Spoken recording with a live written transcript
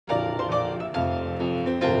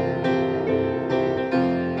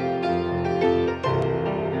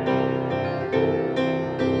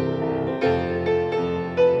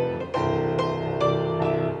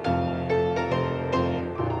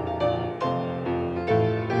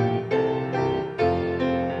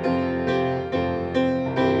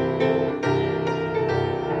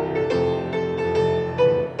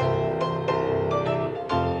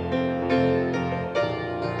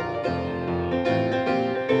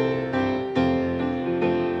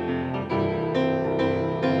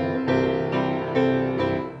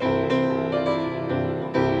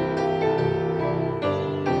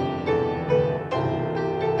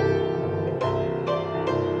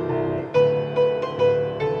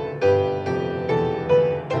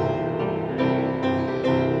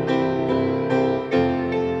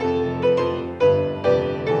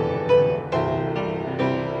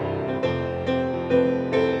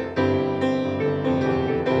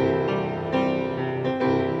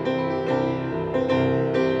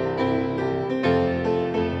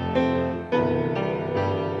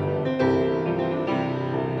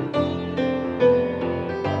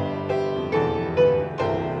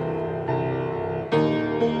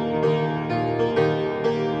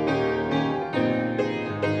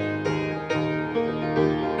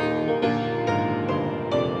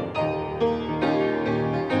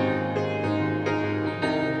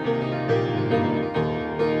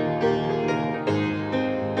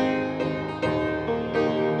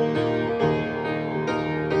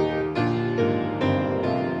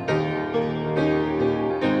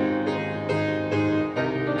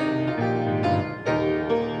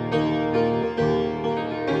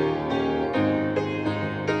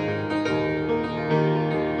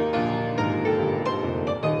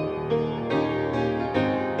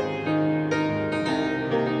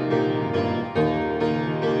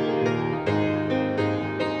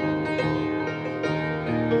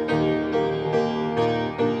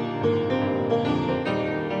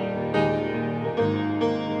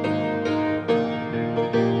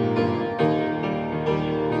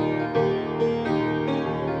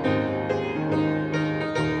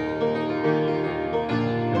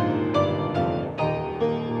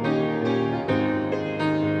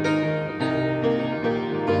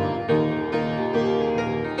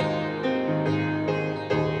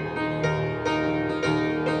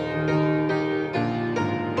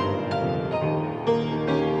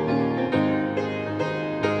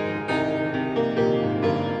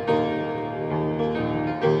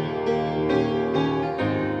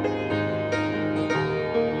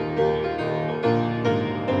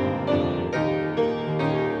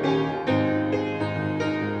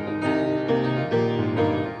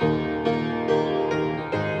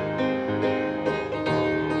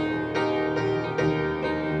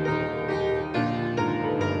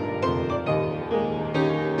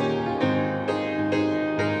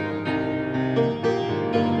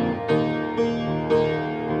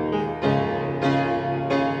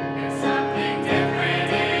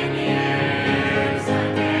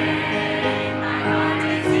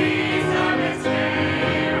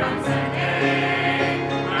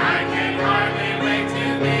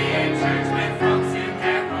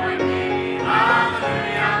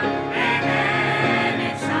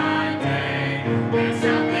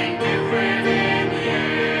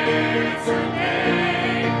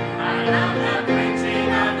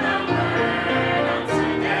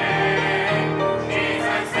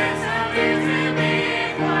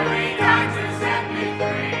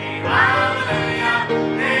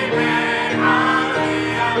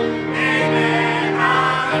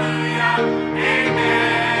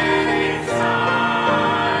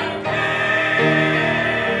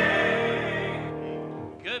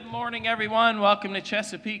everyone. Welcome to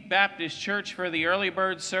Chesapeake Baptist Church for the early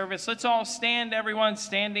bird service. Let's all stand, everyone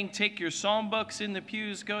standing. Take your psalm books in the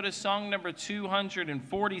pews. Go to song number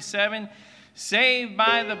 247, Saved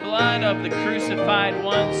by the Blood of the Crucified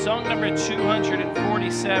One. Song number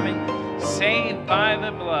 247, Saved by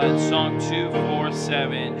the Blood. Song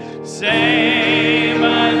 247, Saved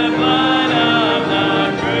by the blood of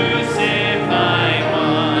the crucified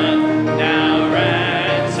one. Now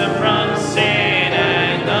ransom from sin.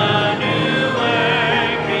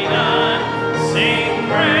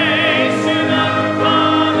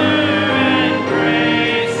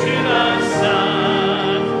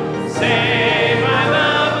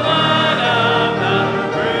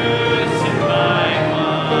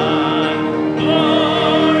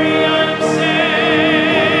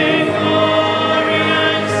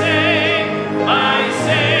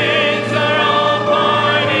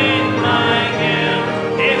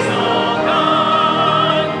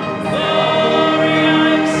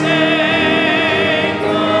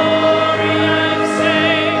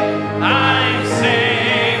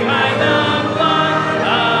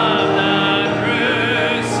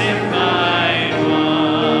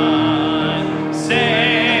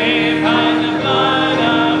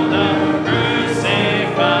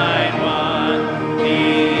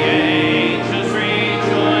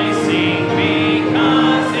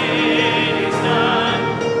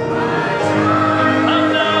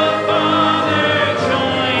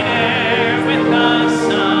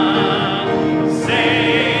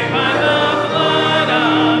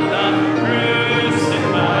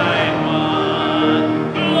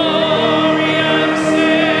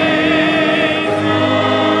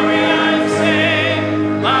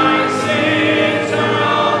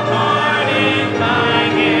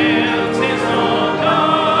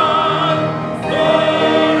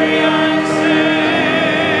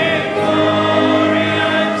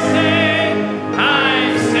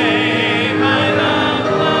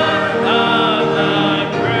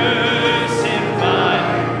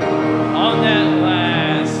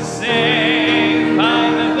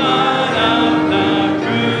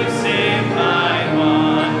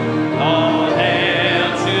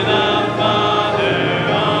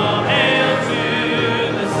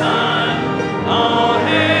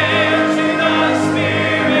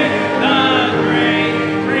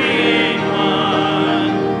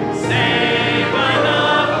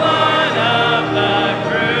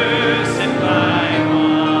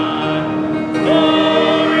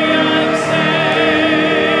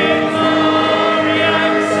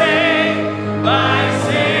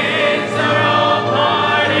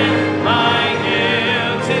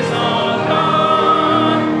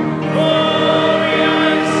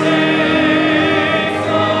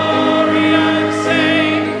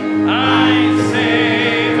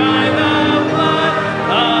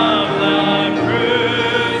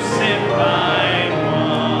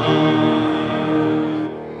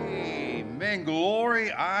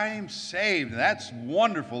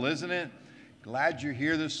 Wonderful, isn't it? Glad you're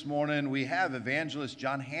here this morning. We have Evangelist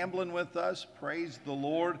John Hamblin with us. Praise the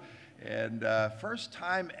Lord. And first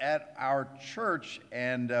time at our church,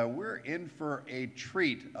 and we're in for a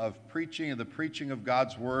treat of the preaching of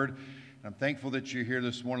God's Word. And I'm thankful that you're here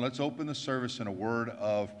this morning. Let's open the service in a word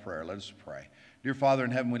of prayer. Let us pray. Dear Father in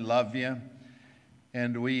heaven, we love you.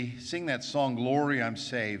 And we sing that song, Glory, I'm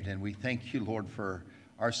Saved. And we thank you, Lord, for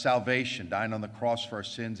our salvation, dying on the cross for our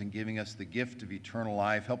sins and giving us the gift of eternal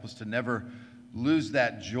life. Help us to never lose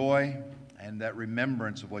that joy and that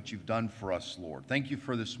remembrance of what you've done for us, Lord. Thank you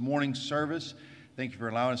for this morning's service. Thank you for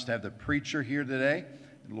allowing us to have the preacher here today.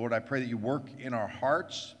 And Lord, I pray that you work in our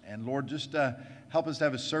hearts. And Lord, just help us to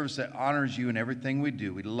have a service that honors you in everything we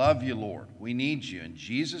do. We love you, Lord. We need you. In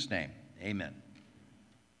Jesus' name, amen.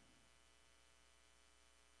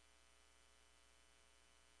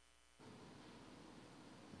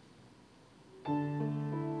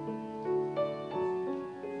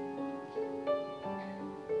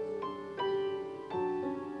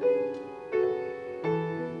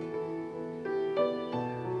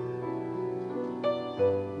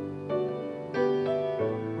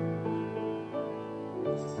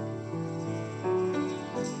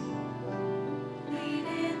 Lead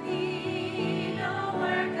in thee.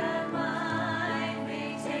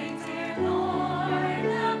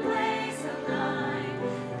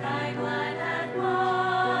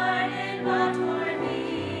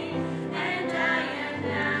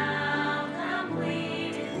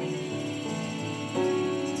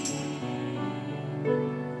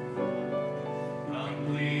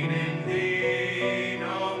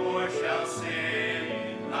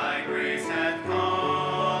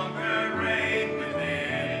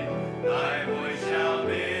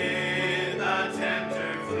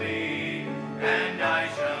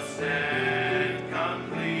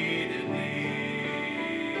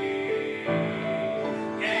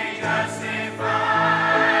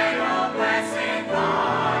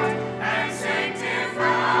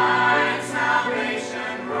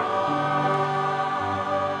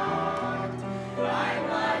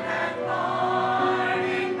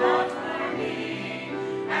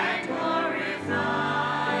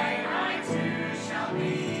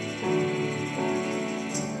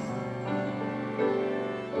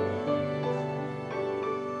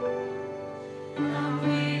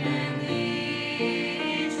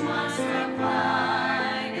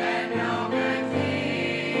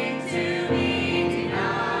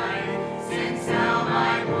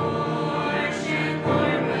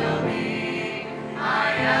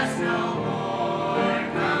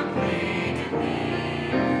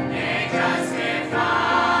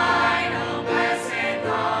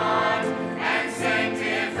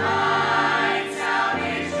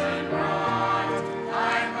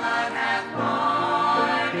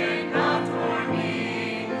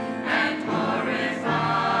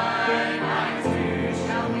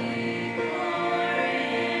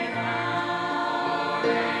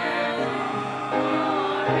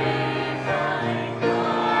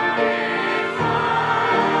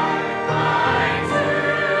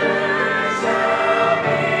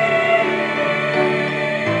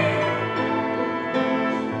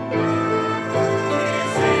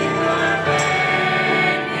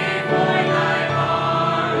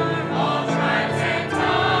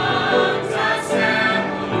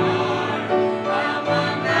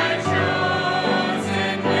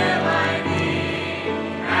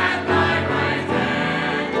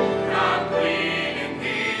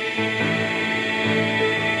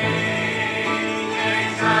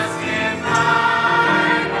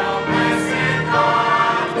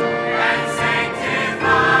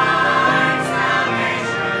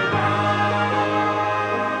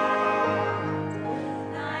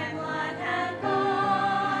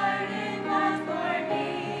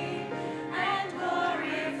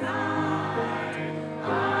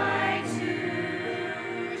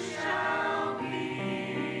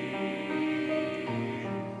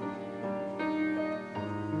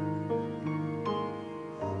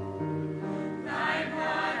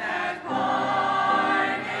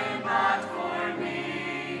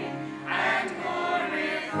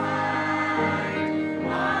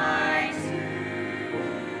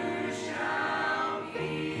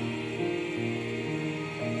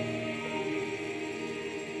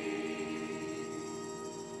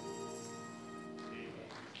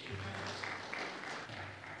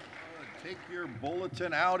 Take your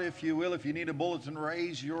bulletin out, if you will. If you need a bulletin,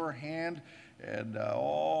 raise your hand. And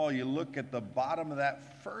you look at the bottom of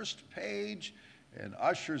that first page, and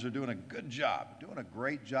ushers are doing a good job, doing a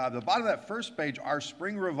great job. The bottom of that first page, our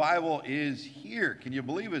spring revival is here. Can you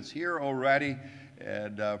believe it's here already?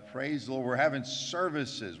 And praise the Lord, we're having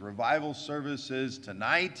services, revival services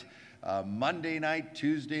tonight, Monday night,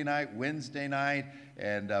 Tuesday night, Wednesday night,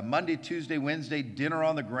 and Monday, Tuesday, Wednesday, dinner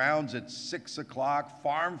on the grounds at 6 o'clock.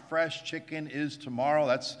 Farm fresh chicken is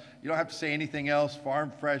tomorrow. You don't have to say anything else,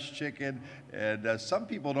 farm fresh chicken. And some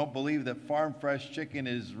people don't believe that farm fresh chicken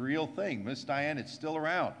is a real thing. Miss Diane, it's still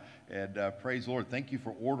around. And praise the Lord. Thank you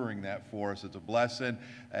for ordering that for us. It's a blessing.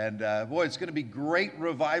 And boy, it's going to be great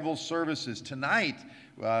revival services. Tonight,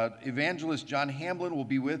 Evangelist John Hamblin will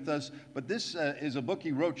be with us. But this is a book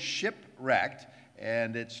he wrote, Shipwrecked.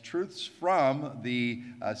 And it's truths from the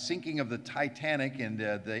sinking of the Titanic and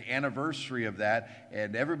the anniversary of that.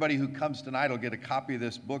 And everybody who comes tonight will get a copy of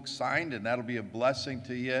this book signed, and that'll be a blessing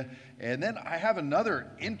to you. And then I have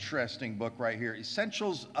another interesting book right here,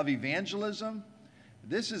 Essentials of Evangelism.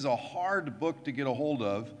 This is a hard book to get a hold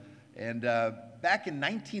of. And back in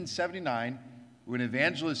 1979, when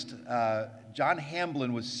Evangelist John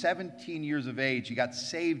Hamblin was 17 years of age, he got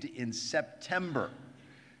saved in September.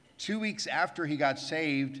 2 weeks after he got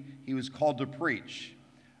saved, he was called to preach.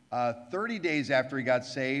 30 days after he got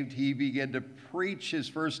saved, he began to preach his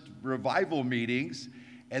first revival meetings.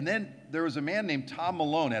 And then there was a man named Tom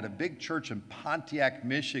Malone at a big church in Pontiac,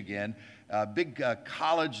 Michigan, a big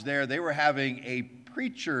college there. They were having a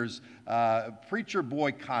preacher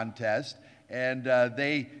boy contest, and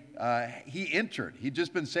he entered. He'd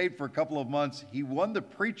just been saved for a couple of months. He won the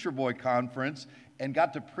preacher boy conference and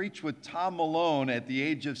got to preach with Tom Malone at the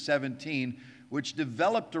age of 17, which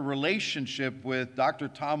developed a relationship with Dr.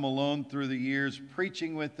 Tom Malone through the years,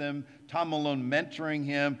 preaching with him, Tom Malone mentoring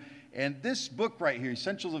him. And this book right here,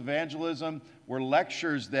 Essentials of Evangelism, were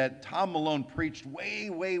lectures that Tom Malone preached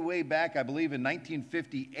way back, I believe in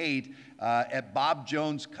 1958, at Bob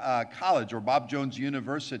Jones College or Bob Jones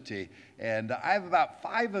University. And I have about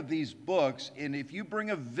 5 of these books, and if you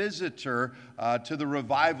bring a visitor to the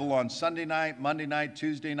revival on Sunday night, Monday night,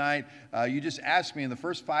 Tuesday night, you just ask me, and the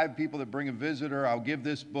first 5 people that bring a visitor, I'll give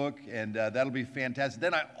this book, and that'll be fantastic.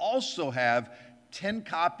 Then I also have 10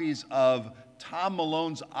 copies of Tom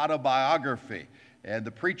Malone's autobiography, and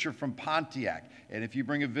The Preacher from Pontiac. And if you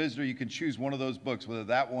bring a visitor, you can choose one of those books, whether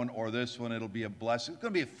that one or this one. It'll be a blessing. It's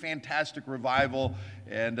going to be a fantastic revival.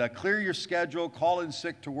 And clear your schedule, call in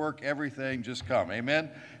sick to work, everything. Just come.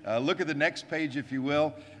 Amen. Look at the next page, if you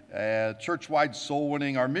will. Church-wide soul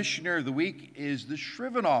winning. Our missionary of the week is the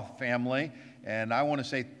Shrivenoff family. And I want to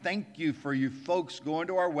say thank you for you folks going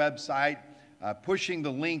to our website, pushing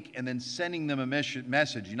the link, and then sending them a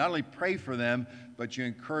message. You not only pray for them, but you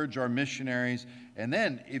encourage our missionaries. And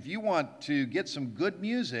then, if you want to get some good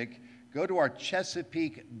music, go to our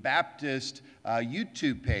Chesapeake Baptist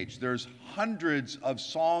YouTube page. There's hundreds of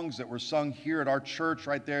songs that were sung here at our church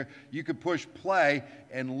right there. You could push play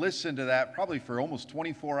and listen to that probably for almost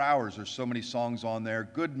 24 hours. There's so many songs on there.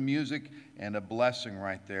 Good music and a blessing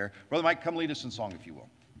right there. Brother Mike, come lead us in song, if you will.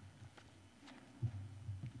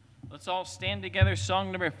 Let's all stand together.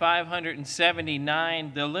 Song number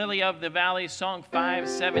 579, The Lily of the Valley, song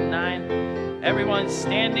 579. Everyone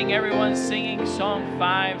standing, everyone singing, song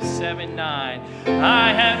 579.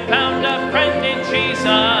 I have found a friend in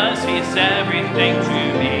Jesus. He's everything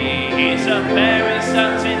to me. He's a fairest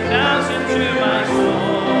of 10,000 to my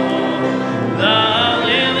soul. The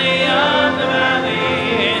lily of the valley,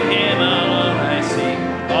 in him alone I see.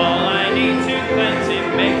 All I need to cleanse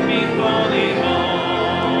him, make me fully whole.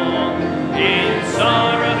 In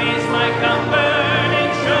sorrow he's my comfort, in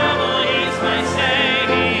trouble he's my stay.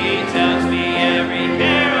 He tells me every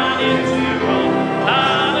hair on it to roll.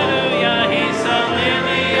 Hallelujah, he's the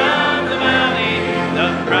lily of the valley, the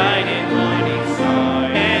bright and morning star.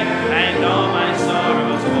 And all my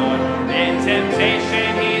sorrows born in temptation.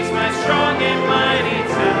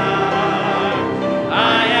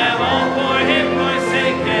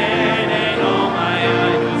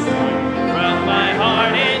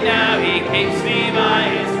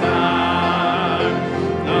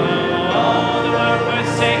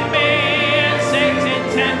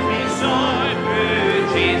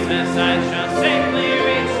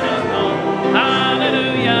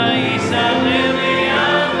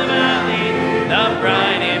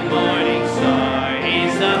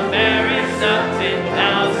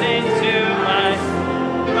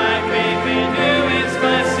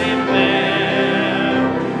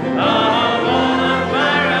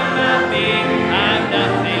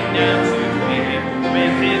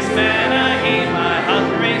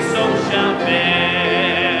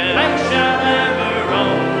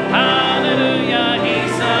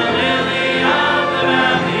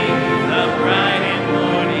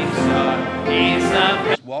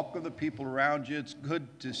 welcome the people around you. It's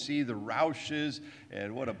good to see the Roushes,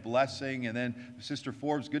 and what a blessing. And then Sister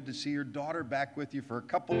Forbes, good to see your daughter back with you for a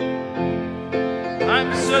couple.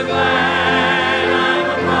 I'm so glad I'm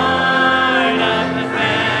a part of the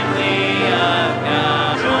family of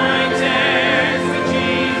God. Joint heirs with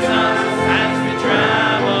Jesus as we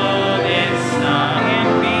travel this song and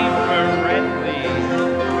be friendly.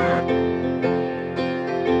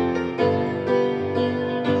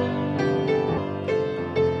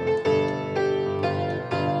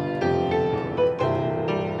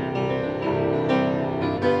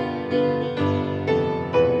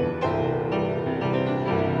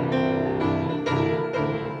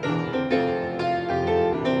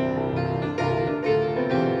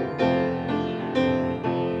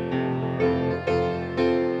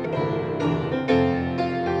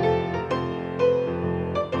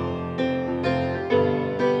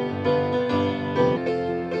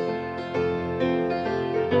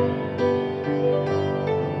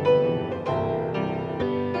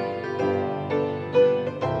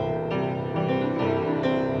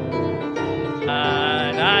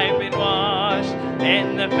 I've been washed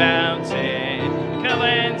in the fountain,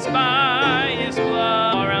 cleansed by His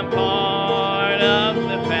blood. I'm part of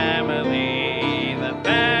the family of.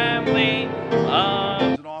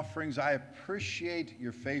 And offerings, I appreciate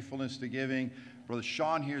your faithfulness to giving. Brother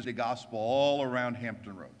Sean hears the gospel all around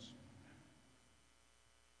Hampton Roads.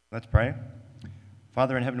 Let's pray.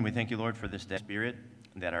 Father in heaven, we thank you, Lord, for this day, Spirit,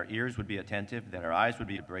 that our ears would be attentive, that our eyes would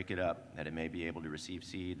be to break it up, that it may be able to receive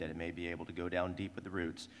seed, that it may be able to go down deep with the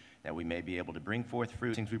roots, that we may be able to bring forth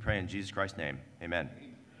fruit. Things we pray in Jesus Christ's name. Amen.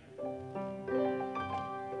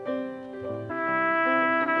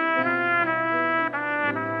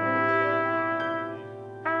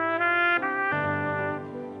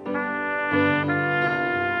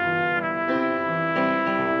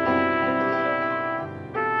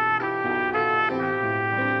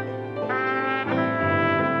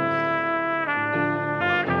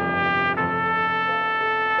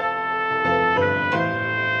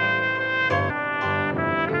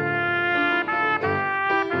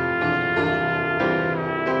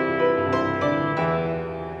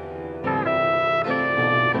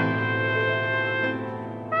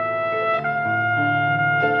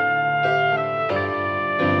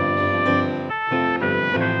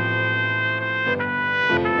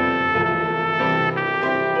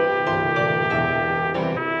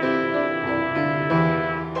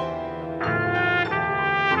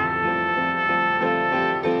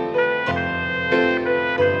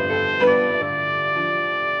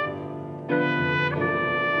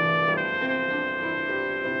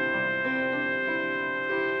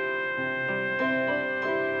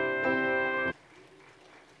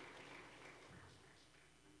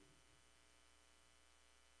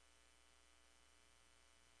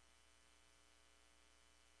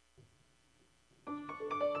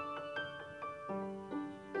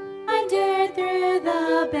 Through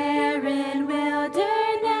the barren wilderness,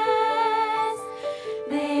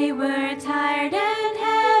 they were tired and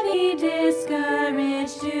heavy,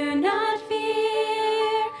 discouraged. Do not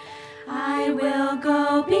fear, I will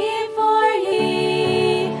go before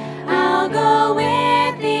ye. I'll go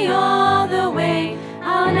with thee all the way.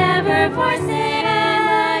 I'll never forsake.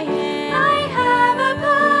 I have a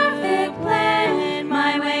perfect plan.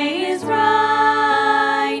 My way is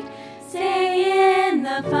right. Stay in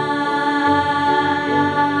the fight.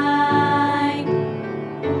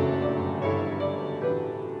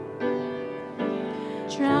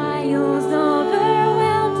 Trials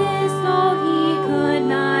overwhelmed his soul, he could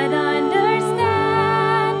not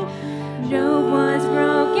understand. Job was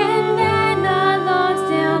broken and alone,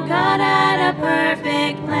 still God had a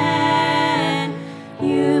perfect plan.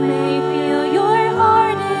 You may feel your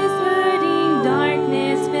heart is hurting,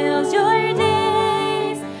 darkness fills your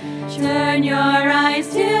days. Turn your eyes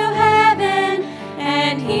to heaven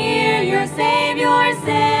and hear your Savior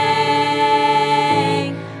say,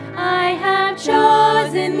 I have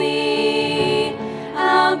chosen thee.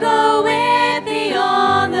 I'll go with thee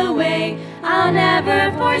all the way. I'll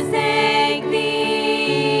never forsake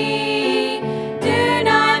thee. Do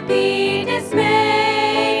not be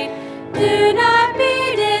dismayed. Do not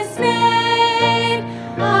be dismayed.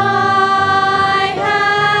 I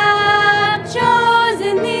have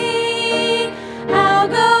chosen thee. I'll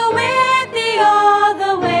go with thee all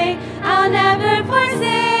the way. I'll never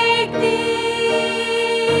forsake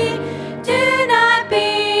thee. Do not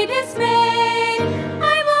be dismayed.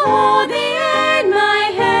 I will hold thee in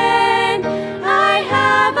my hand. I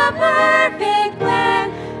have a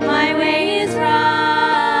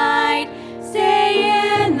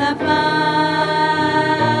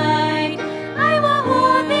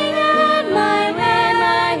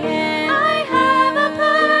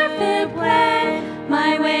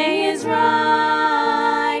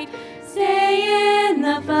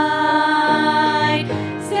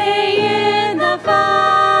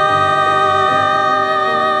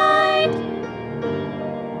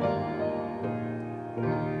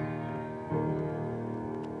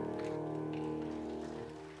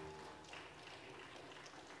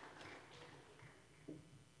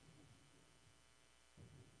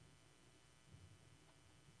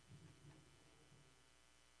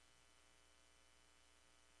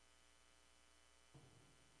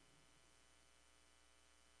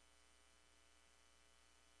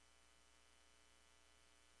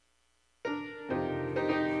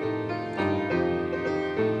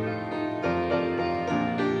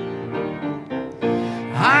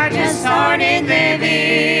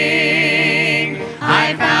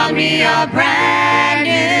a brand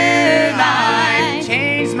new life.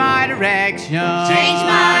 Changed my direction. Changed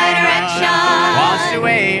my direction. Washed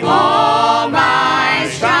away all my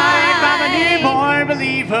strife. I'm a newborn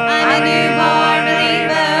believer. I'm a newborn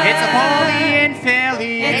believer. It's a holy and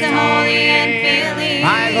feeling. It's a holy and feeling.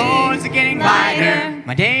 My loads are getting lighter.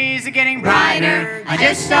 My days are getting brighter. I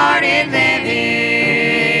just started living.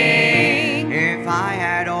 If I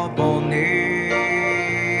had all boldness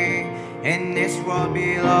in this world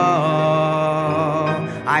below,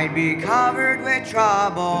 I'd be covered with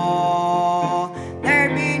trouble.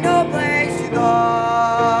 There'd be no place to go.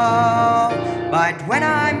 But when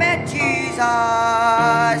I met Jesus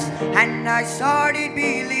and I started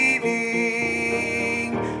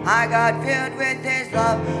believing, I got filled with His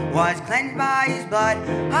love, was cleansed by His blood.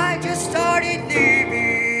 I just started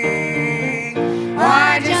living.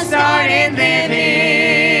 I just started living.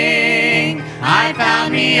 I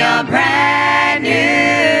found me a brand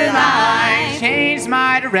new life. Changed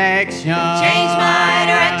my direction. Changed my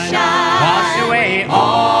direction. Washed away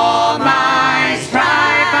all my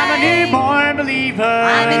strife. I'm a newborn believer.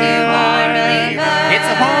 I'm a newborn believer. It's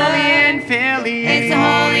a holy and feeling. It's a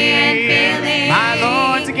holy and feeling. My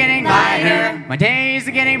loads are getting lighter. My days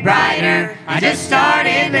are getting brighter. I just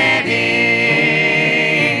started living.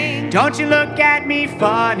 Don't you look at me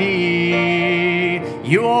funny,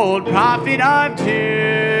 you old prophet of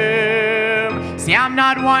doom. See, I'm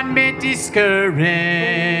not one bit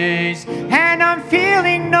discouraged, and I'm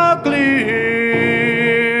feeling no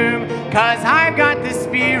gloom, 'cause I've got the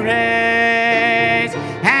Spirit,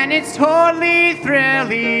 and it's totally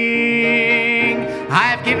thrilling.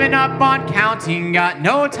 I've given up on counting, got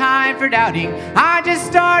no time for doubting. I just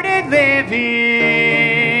started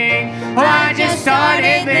living. Oh, I just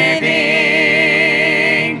started living.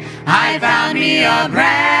 I found me a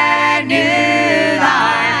brand new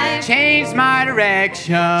life. Changed my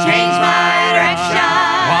direction. Changed my direction.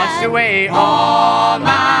 Washed away all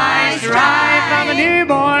my strife. I'm a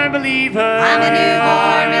newborn believer. I'm a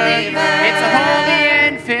newborn believer. It's a holy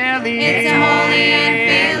and feeling. It's a holy and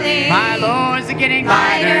feeling. My loads are getting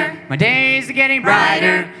lighter. My days are getting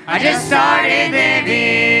brighter. I just started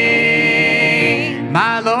living.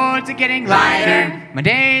 My loads are getting lighter. My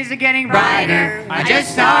days are getting brighter. I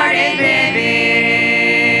just started living.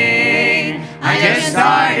 I just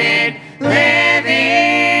started living.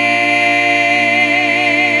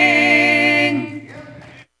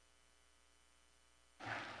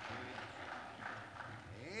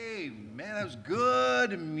 Amen. That was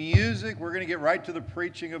good music. We're going to get right to the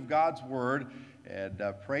preaching of God's Word. And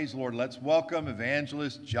praise the Lord. Let's welcome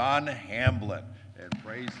Evangelist John Hamblin. And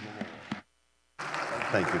praise the Lord.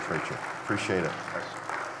 Thank you, preacher. Appreciate it.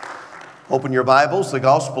 Open your Bibles, the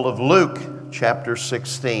Gospel of Luke, chapter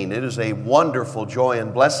 16. It is a wonderful joy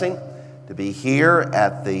and blessing to be here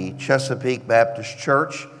at the Chesapeake Baptist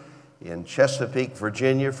Church in Chesapeake,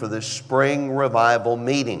 Virginia, for this spring revival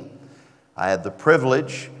meeting. I had the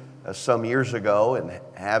privilege some years ago in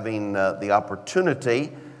having the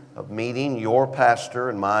opportunity of meeting your pastor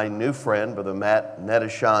and my new friend, Brother Matt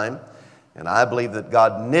Nettesheim, and I believe that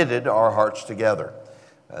God knitted our hearts together.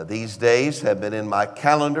 These days have been in my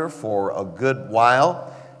calendar for a good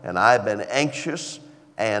while, and I've been anxious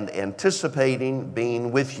and anticipating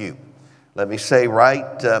being with you. Let me say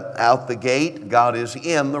right out the gate, God is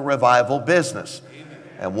in the revival business.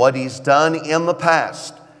 And what He's done in the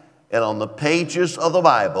past and on the pages of the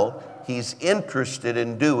Bible, He's interested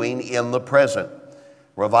in doing in the present.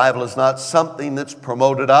 Revival is not something that's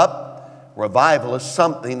promoted up. Revival is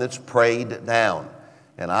something that's prayed down.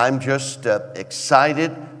 And I'm just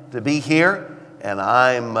excited to be here, and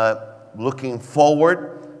I'm looking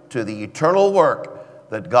forward to the eternal work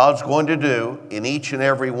that God's going to do in each and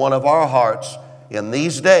every one of our hearts in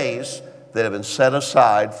these days that have been set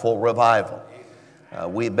aside for revival.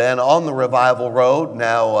 We've been on the revival road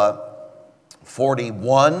now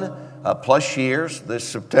 41 plus years. This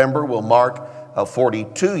September will mark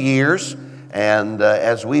 42 years. And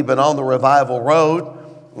as we've been on the revival road,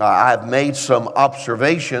 I've made some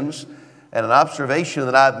observations. And an observation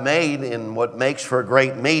that I've made in what makes for a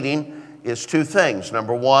great meeting is two things.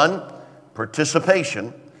 Number one,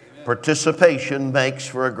 participation. Participation makes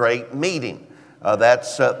for a great meeting.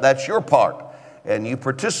 That's your part. And you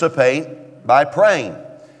participate by praying.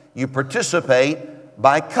 You participate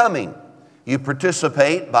by coming. You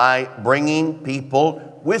participate by bringing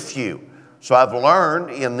people with you. So I've learned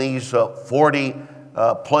in these 40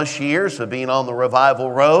 plus years of being on the revival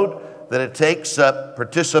road that it takes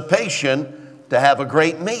participation to have a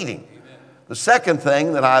great meeting. The second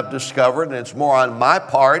thing that I've discovered, and it's more on my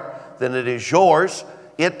part than it is yours,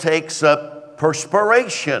 it takes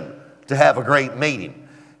perspiration to have a great meeting.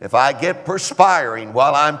 if I get perspiring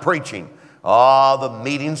while I'm preaching, the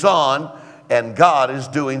meeting's on and God is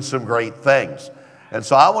doing some great things. And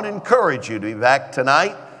so I want to encourage you to be back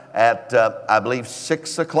tonight at, I believe,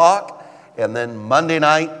 6 o'clock, and then Monday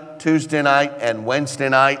night, Tuesday night, and Wednesday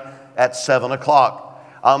night at 7 o'clock.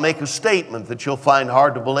 I'll make a statement that you'll find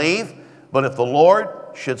hard to believe, but if the Lord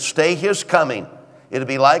should stay His coming, it'll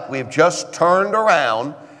be like we've just turned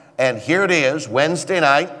around, and here it is, Wednesday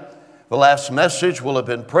night. The last message will have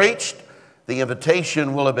been preached. The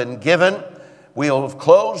invitation will have been given. We'll have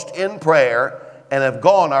closed in prayer and have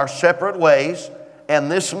gone our separate ways.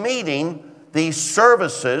 And this meeting, these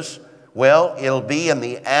services, well, it'll be in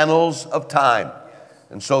the annals of time.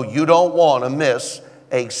 And so you don't want to miss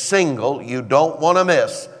a single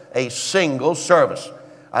service.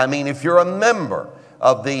 I mean, if you're a member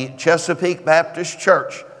of the Chesapeake Baptist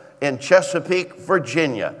Church in Chesapeake,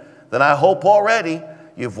 Virginia, then I hope already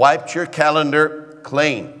you've wiped your calendar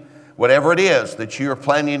clean. Whatever it is that you're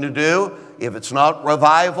planning to do, if it's not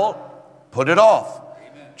revival, put it off.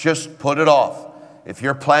 Amen. Just put it off. If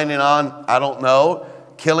you're planning on, I don't know,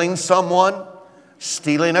 killing someone,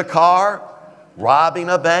 stealing a car, robbing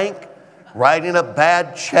a bank, writing a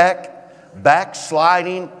bad check,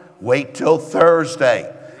 backsliding, wait till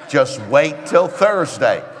Thursday. Just wait till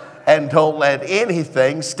Thursday. And don't let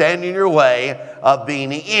anything stand in your way of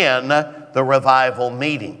being in the revival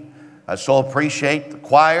meeting. I so appreciate the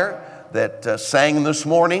choir that sang this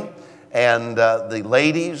morning, and the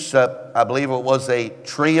ladies, I believe it was a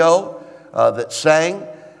trio that sang,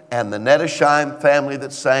 and the Nettesheim family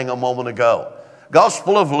that sang a moment ago.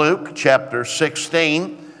 Gospel of Luke, chapter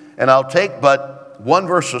 16, and I'll take but one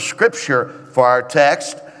verse of Scripture for our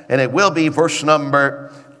text, and it will be verse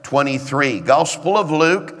number 23. Gospel of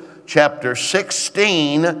Luke, chapter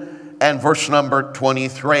 16, and verse number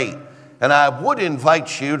 23. And I would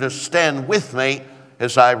invite you to stand with me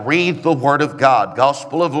as I read the Word of God.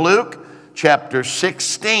 Gospel of Luke, chapter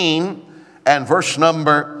 16, and verse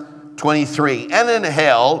number 23. And in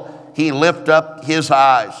hell he lift up his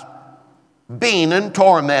eyes, being in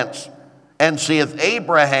torments, and seeth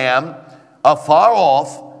Abraham afar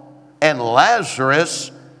off, and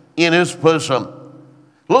Lazarus in his bosom.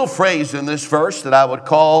 A little phrase in this verse that I would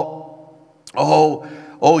call,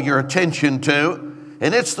 your attention to,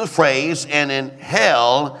 and it's the phrase, and in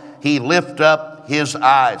hell he lift up his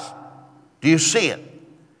eyes. Do you see it?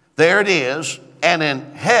 There it is, and in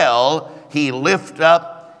hell he lift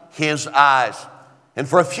up his eyes. And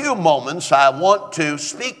for a few moments, I want to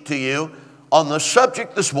speak to you on the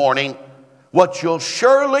subject this morning, what you'll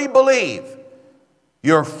surely believe,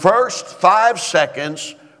 your first 5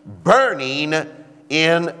 seconds burning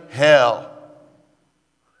in hell.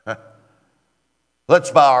 Let's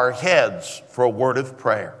bow our heads for a word of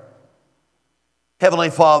prayer. Heavenly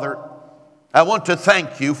Father, I want to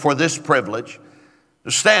thank you for this privilege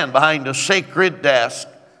to stand behind a sacred desk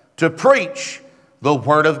to preach the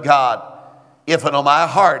Word of God. If in my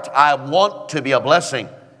heart I want to be a blessing,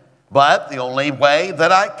 but the only way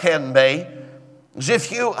that I can be is if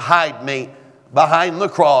you hide me behind the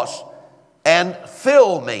cross and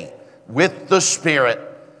fill me with the Spirit.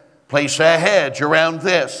 Place a hedge around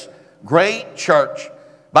this great church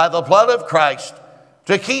by the blood of Christ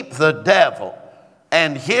to keep the devil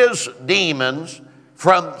and his demons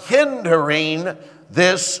from hindering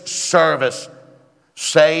this service.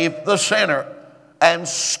 Save the sinner and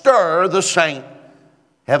stir the saint.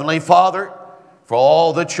 Heavenly Father, for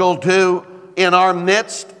all that you'll do in our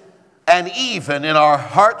midst and even in our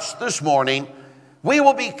hearts this morning, we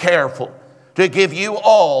will be careful to give you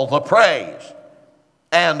all the praise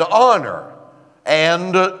and honor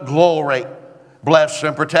and glory. Bless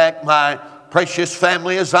and protect my precious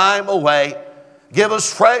family as I'm away. Give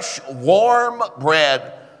us fresh, warm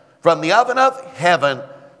bread from the oven of heaven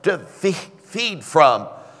to feed from,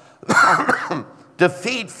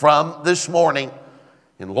 this morning.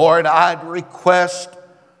 And Lord, I'd request,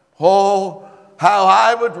 how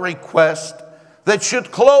I would request that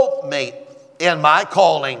you'd clothe me in my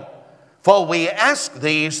calling. For we ask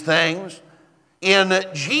these things in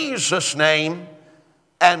Jesus' name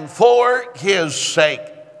and for his sake.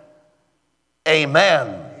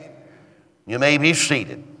 Amen. You may be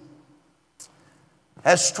seated.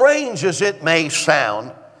 As strange as it may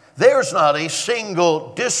sound, there's not a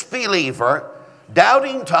single disbeliever,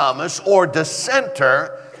 doubting Thomas, or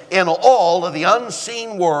dissenter in all of the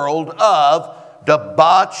unseen world of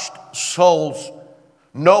debauched souls.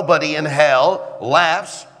 Nobody in hell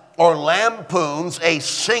laughs or lampoons a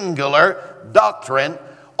singular doctrine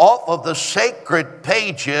off of the sacred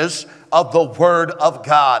pages of the Word of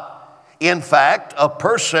God. In fact, a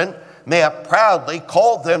person may have proudly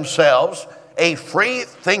called themselves a free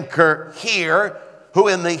thinker here who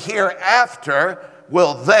in the hereafter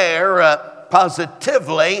will there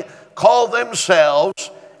positively call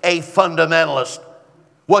themselves a fundamentalist.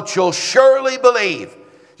 What you'll surely believe,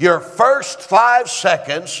 your first 5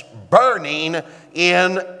 seconds burning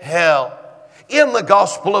in hell. In the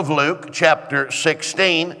Gospel of Luke, chapter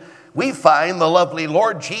 16, we find the lovely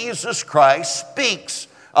Lord Jesus Christ speaks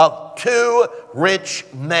of 2 rich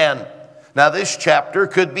men. Now, this chapter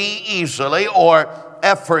could be easily or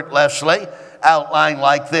effortlessly outlined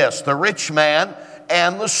like this: the rich man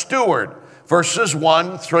and the steward, verses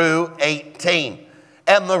 1 through 18.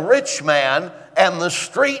 And the rich man and the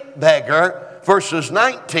street beggar, verses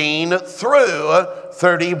 19 through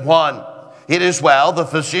 31. It is well the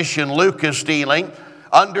physician Luke is dealing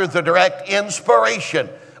under the direct inspiration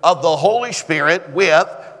of the Holy Spirit with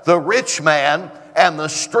the rich man and the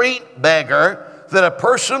street beggar, that a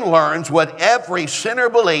person learns what every sinner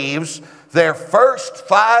believes, their first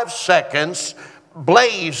 5 seconds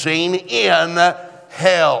blazing in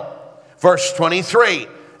hell. Verse 23,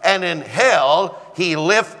 and in hell he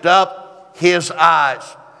lift up his eyes.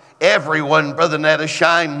 Everyone, Brother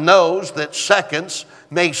Nettesheim, knows that seconds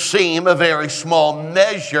may seem a very small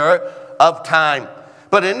measure of time,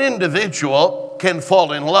 but an individual can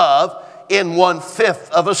fall in love in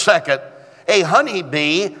 1/5 of a second. A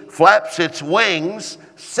honeybee flaps its wings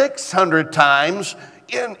 600 times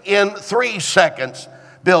in 3 seconds.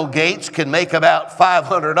 Bill Gates can make about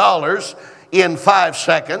 $500 in 5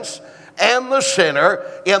 seconds. And the sinner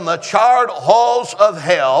in the charred halls of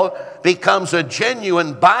hell becomes a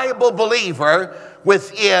genuine Bible believer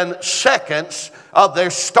within seconds of their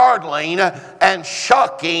startling and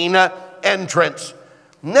shocking entrance.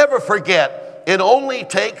 Never forget, it only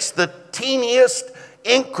takes the teeniest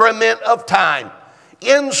increment of time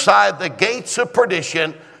inside the gates of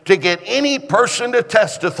perdition to get any person to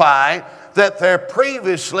testify that their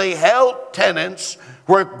previously held tenets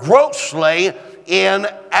were grossly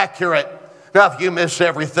inaccurate. Now, if you miss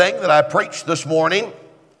everything that I preached this morning,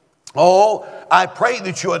 oh, I pray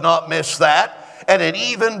that you would not miss that. And it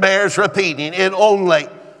even bears repeating. It only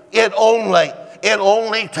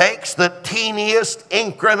takes the teeniest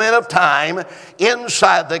increment of time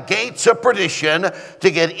inside the gates of perdition to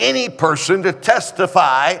get any person to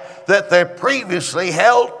testify that their previously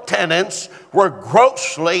held tenets were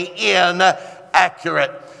grossly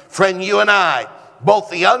inaccurate. Friend, you and I,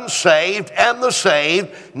 both the unsaved and the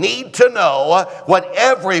saved, need to know what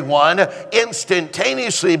everyone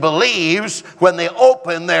instantaneously believes when they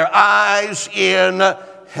open their eyes in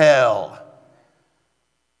hell.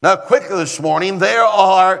 Now, quickly this morning, there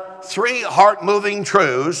are 3 heart-moving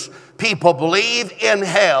truths people believe in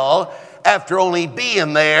hell after only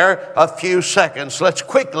being there a few seconds. Let's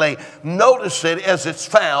quickly notice it as it's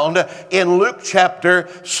found in Luke chapter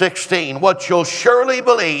 16. What you'll surely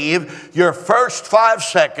believe, your first 5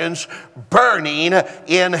 seconds burning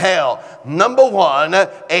in hell. Number 1,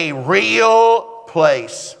 a real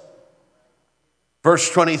place. Verse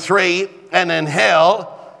 23, and in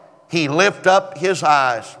hell he lift up his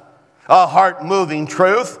eyes. A heart-moving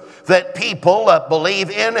truth that people believe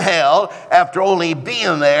in hell after only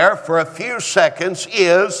being there for a few seconds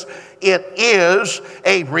is, it is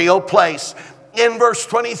a real place. In verse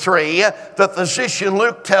 23, the physician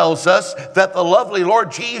Luke tells us that the lovely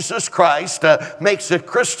Lord Jesus Christ makes it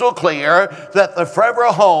crystal clear that the forever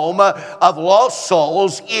home of lost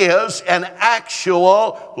souls is an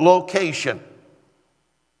actual location.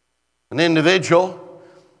 An individual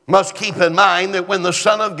must keep in mind that when the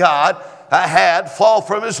Son of God had fall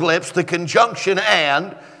from his lips the conjunction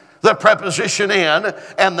and, the preposition in,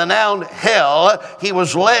 and the noun hell, he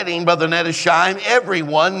was letting, Brother Nettesheim,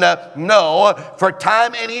 everyone know for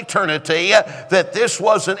time and eternity that this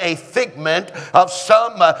wasn't a figment of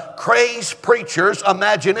some crazed preacher's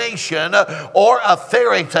imagination or a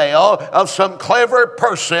fairy tale of some clever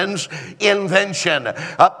person's invention.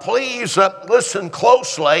 Please listen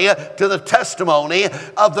closely to the testimony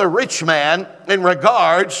of the rich man in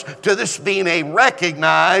regards to this being a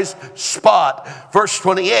recognized spot. Verse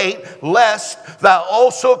 28, lest thou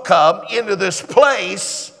also come into this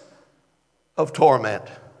place of torment.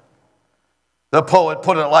 The poet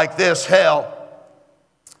put it like this: hell,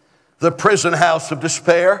 the prison house of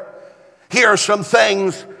despair. Here are some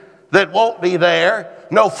things that won't be there.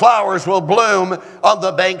 No flowers will bloom on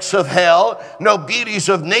the banks of hell. No beauties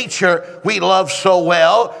of nature we love so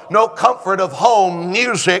well. No comfort of home,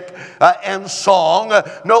 music, and song.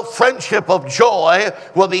 No friendship of joy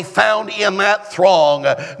will be found in that throng.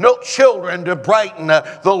 No children to brighten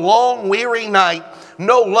the long weary night.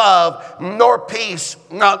 no love, nor peace,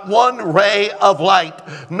 not one ray of light.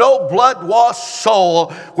 No blood-washed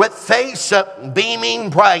soul with face beaming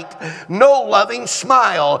bright. No loving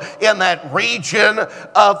smile in that region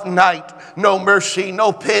of night. No mercy,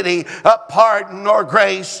 no pity, pardon nor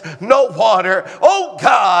grace, no water. Oh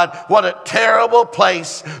God, what a terrible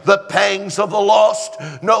place. The pangs of the lost,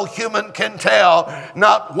 no human can tell.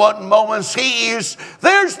 Not one moment's ease.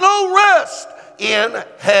 There's no rest in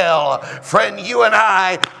hell. Friend, you and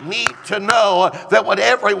I need to know that what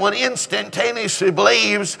everyone instantaneously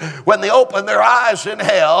believes when they open their eyes in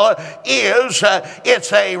hell is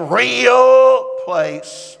it's a real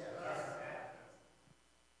place.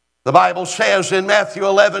 The Bible says in Matthew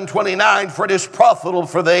 11:29, for it is profitable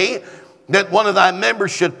for thee that one of thy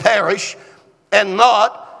members should perish, and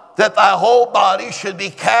not that thy whole body should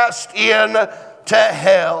be cast into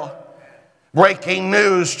hell. Breaking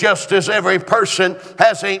news, just as every person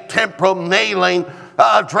has a temporal nailing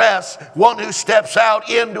address, one who steps out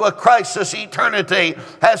into a crisis eternity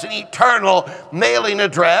has an eternal mailing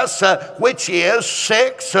address, which is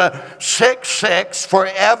 666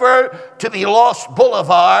 Forever to be Lost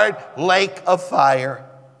Boulevard, Lake of Fire.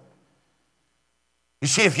 You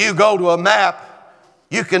see, if you go to a map,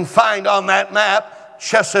 you can find on that map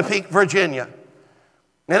Chesapeake, Virginia.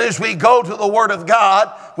 And as we go to the Word of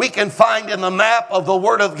God, we can find in the map of the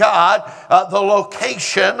Word of God the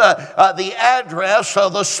location, the address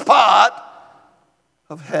of the spot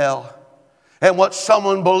of hell. And what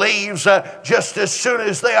someone believes just as soon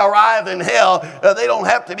as they arrive in hell, they don't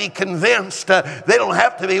have to be convinced. They don't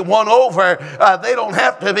have to be won over. They don't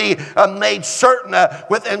have to be made certain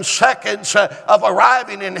within seconds of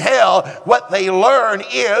arriving in hell. What they learn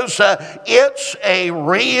is it's a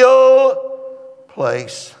real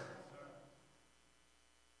place.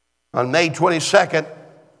 On May 22nd,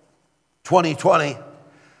 2020,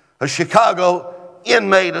 a Chicago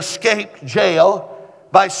inmate escaped jail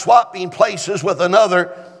by swapping places with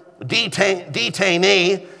another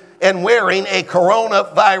detainee and wearing a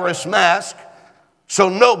coronavirus mask so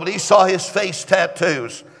nobody saw his face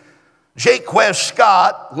tattoos. Jaquez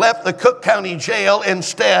Scott left the Cook County Jail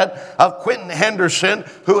instead of Quentin Henderson,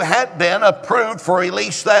 who had been approved for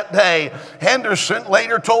release that day. Henderson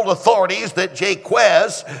later told authorities that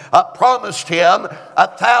Jaquez promised him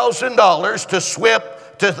 $1,000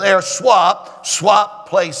 to their swap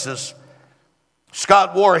places.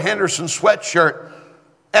 Scott wore a Henderson sweatshirt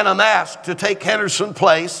and a mask to take Henderson's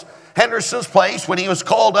place when he was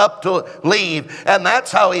called up to leave. And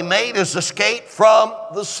that's how he made his escape from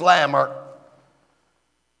the slammer.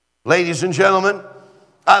 Ladies and gentlemen,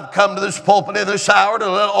 I've come to this pulpit in this hour to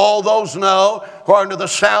let all those know who are under the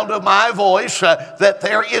sound of my voice that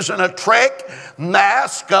there isn't a trick,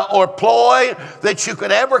 mask, or ploy that you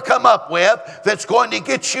could ever come up with that's going to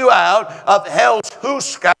get you out of hell's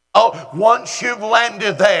hoosegow once you've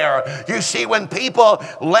landed there. You see, when people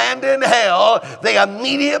land in hell, they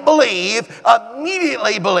immediately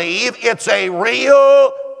believe it's a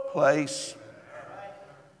real place.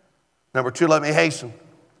 Number two, let me hasten.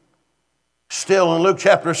 Still in Luke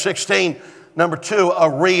chapter 16, number two, a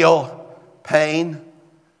real pain.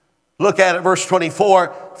 Look at it, verse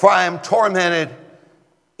 24. For I am tormented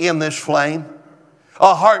in this flame.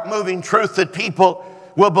 A heart-moving truth that people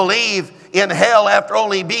will believe in hell after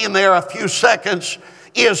only being there a few seconds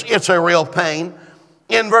is it's a real pain.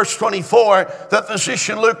 In verse 24, the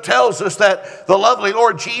physician Luke tells us that the lovely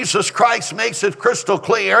Lord Jesus Christ makes it crystal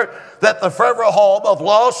clear that the forever home of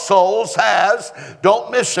lost souls has,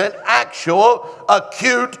 don't miss it, actual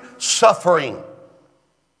acute suffering.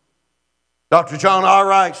 Dr. John R.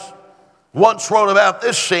 Rice once wrote about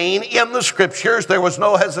this scene in the scriptures. There was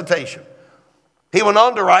no hesitation. He went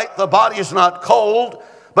on to write, the body is not cold,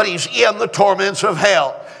 but he's in the torments of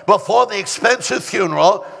hell. Before the expensive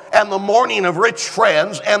funeral and the mourning of rich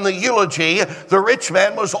friends and the eulogy, the rich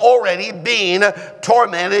man was already being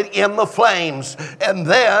tormented in the flames. And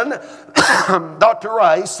then Dr.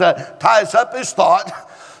 Rice ties up his thought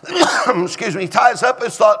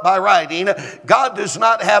by writing, God does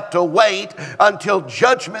not have to wait until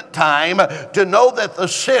judgment time to know that the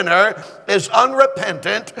sinner is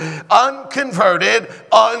unrepentant, unconverted,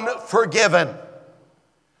 unforgiven.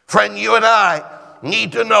 Friend, you and I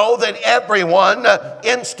need to know that everyone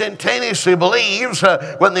instantaneously believes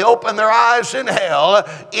when they open their eyes in hell,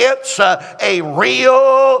 it's a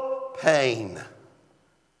real pain.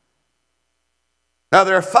 Now,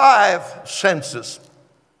 there are 5 senses.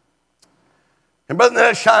 And Brother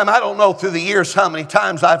Nettesheim, I don't know through the years how many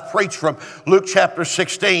times I've preached from Luke chapter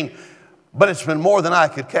 16, but it's been more than I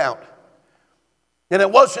could count. And it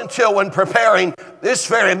wasn't until when preparing this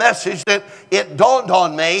very message that it dawned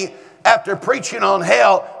on me After preaching on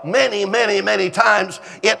hell many, many, many times,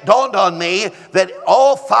 it dawned on me that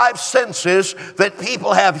all 5 senses that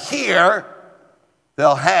people have here,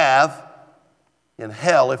 they'll have in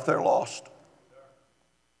hell if they're lost.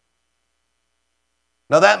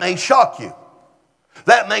 Now that may shock you.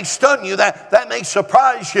 That may stun you. That may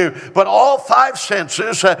surprise you. But all 5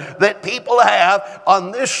 senses that people have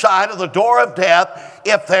on this side of the door of death,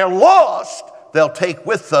 if they're lost, they'll take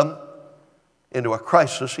with them into a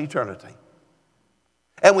crisis eternity.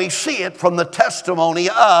 And we see it from the testimony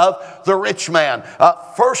of the rich man.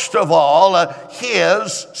 First of all,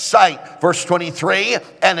 his sight. Verse 23,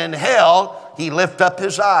 and in hell he lift up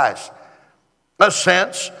his eyes. A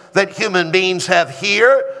sense that human beings have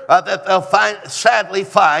here that they'll sadly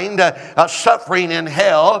find suffering in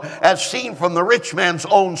hell, as seen from the rich man's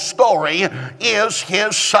own story, is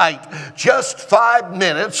his sight. Just 5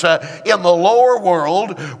 minutes in the lower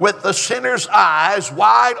world with the sinner's eyes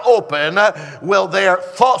wide open will there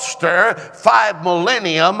foster 5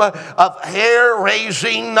 millennium of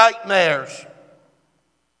hair-raising nightmares.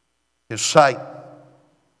 His sight.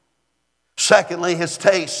 Secondly, his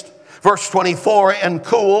taste. Verse 24, and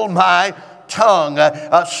cool my tongue.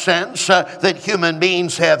 A sense that human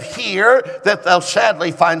beings have here that they'll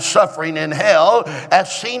sadly find suffering in hell,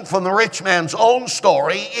 as seen from the rich man's own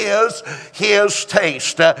story, is his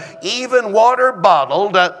taste. Even water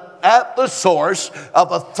bottled at the source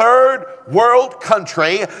of a third world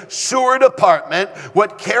country sewer department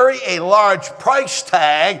would carry a large price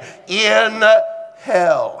tag in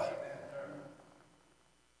hell.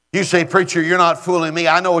 You say, preacher, you're not fooling me.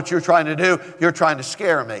 I know what you're trying to do. You're trying to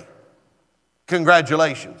scare me.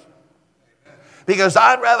 Congratulations. Because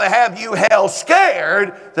I'd rather have you hell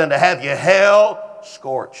scared than to have you hell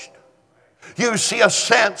scorched. You see a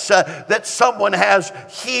sense that someone has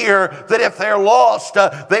here that if they're lost,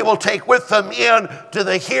 they will take with them into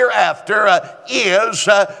the hereafter is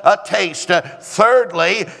a taste.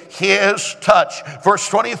 Thirdly, his touch. Verse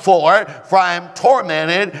 24, for I am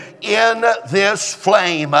tormented in this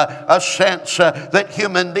flame. A sense that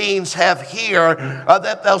human beings have here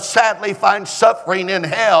that they'll sadly find suffering in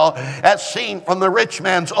hell, as seen from the rich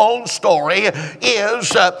man's own story,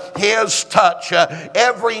 is his touch.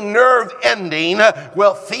 Every nerve ending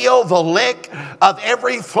will feel the lick of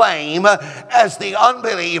every flame as the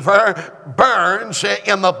unbeliever burns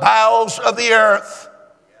in the bowels of the earth.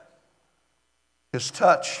 His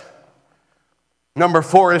touch. Number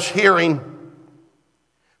 4 is hearing.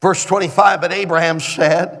 Verse 25, but Abraham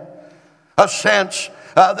said, a sense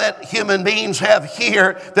that human beings have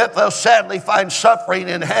here that they'll sadly find suffering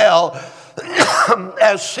in hell,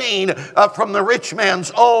 as seen from the rich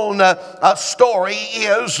man's own story,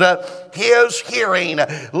 is his hearing,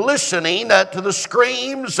 listening to the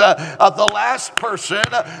screams of the last person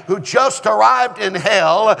who just arrived in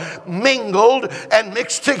hell, mingled and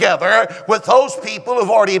mixed together with those people who've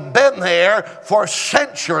already been there for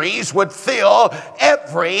centuries, would fill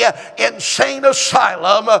every insane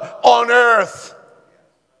asylum on earth.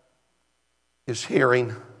 His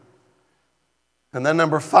hearing. And then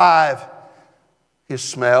number 5, his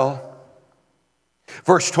smell.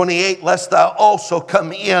 Verse 28, lest thou also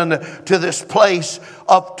come in to this place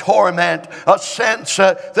of torment. A sense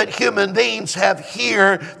that human beings have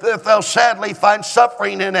here that they'll sadly find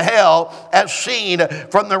suffering in hell, as seen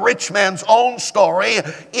from the rich man's own story,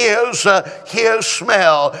 is his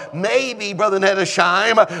smell. Maybe, Brother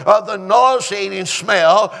Nettesheim, the nauseating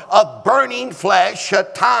smell of burning flesh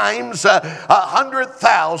times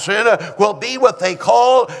 100,000 will be what they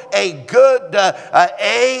call a good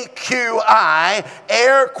AQI,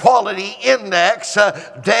 air quality index,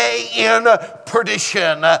 day in perdition.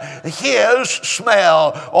 His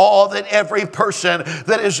smell. All that every person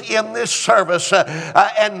that is in this service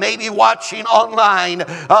and maybe watching online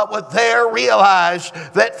would there realize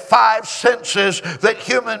that 5 senses that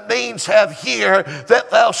human beings have here that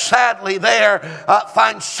they'll sadly there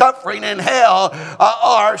find suffering in hell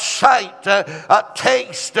are sight,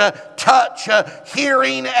 taste, touch,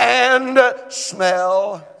 hearing, and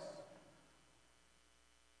smell.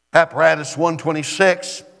 Apparatus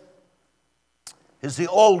 126 is the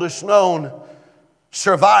oldest known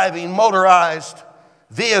surviving motorized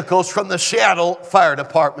vehicles from the Seattle Fire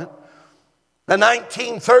Department. A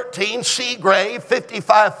 1913 Seagrave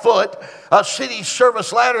 55-foot city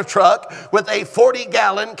service ladder truck with a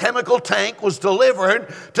 40-gallon chemical tank was delivered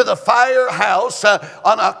to the firehouse on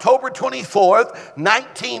October 24th,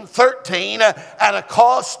 1913 at a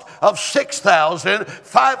cost of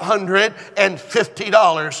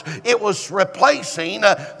 $6,550. It was replacing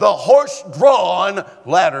the horse-drawn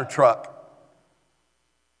ladder truck.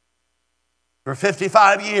 For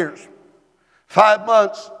 55 years, 5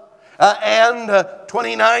 months, and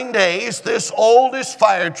 29 days, this oldest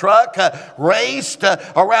fire truck raced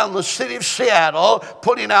around the city of Seattle,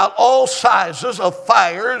 putting out all sizes of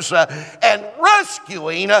fires and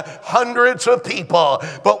rescuing hundreds of people.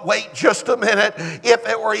 But wait just a minute, if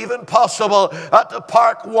it were even possible to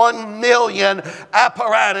park 1 million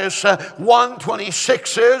apparatus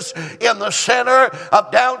 126s in the center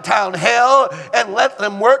of downtown hell and let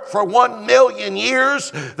them work for 1 million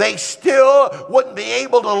years, they still wouldn't be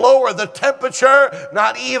able to lower the temperature,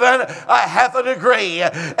 not even a half a degree.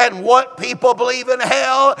 And what people believe in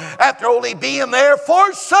hell after only being there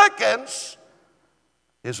 4 seconds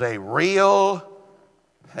is a real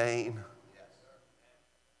pain.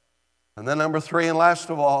 And then number 3 and last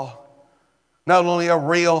of all, not only a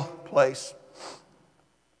real place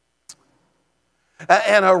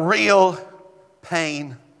and a real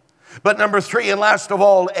pain, but number 3 and last of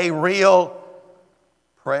all, a real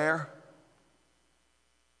prayer.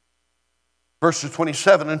 Verses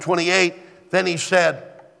 27 and 28, then he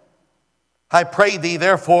said, I pray thee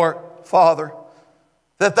therefore, Father,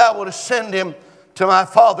 that thou wouldest send him to my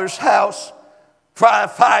father's house, for I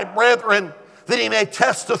have 5 brethren, that he may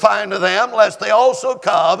testify unto them, lest they also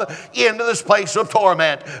come into this place of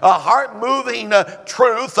torment. A heart-moving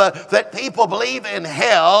truth that people believe in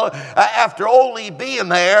hell after only being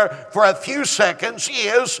there for a few seconds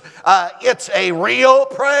is it's a real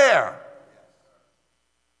prayer.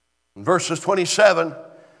 In verses 27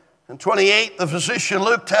 and 28, the physician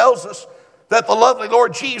Luke tells us that the lovely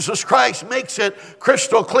Lord Jesus Christ makes it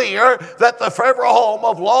crystal clear that the forever home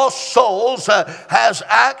of lost souls has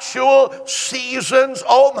actual seasons,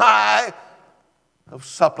 oh my, of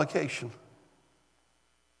supplication.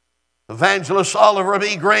 Evangelist Oliver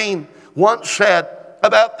B. Green once said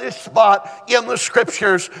about this spot in the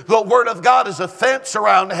Scriptures, the Word of God is a fence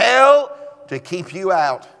around hell to keep you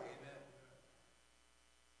out.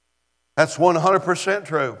 That's 100%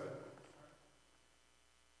 true.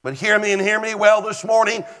 But hear me and hear me well this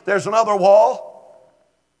morning. There's another wall.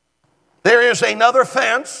 There is another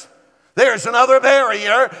fence. There's another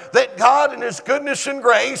barrier that God in His goodness and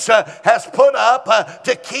grace has put up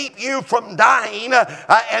to keep you from dying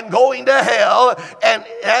and going to hell. And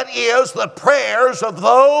that is the prayers of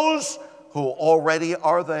those who already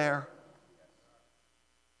are there.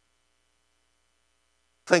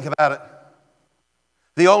 Think about it.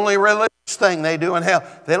 The only religious thing they do in hell,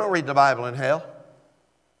 they don't read the Bible in hell.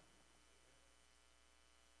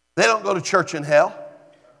 They don't go to church in hell.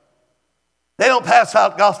 They don't pass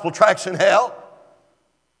out gospel tracts in hell.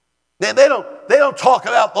 They don't talk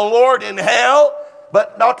about the Lord in hell.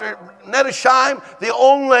 But Dr. Nettesheim, the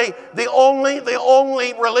only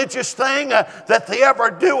religious thing that they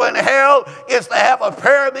ever do in hell is they have a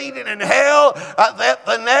prayer meeting in hell that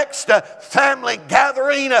the next family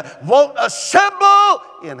gathering won't assemble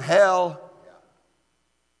in hell.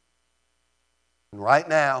 And right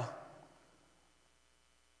now,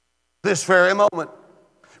 this very moment,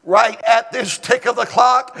 right at this tick of the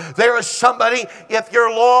clock, there is somebody, if you're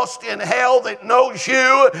lost in hell, that knows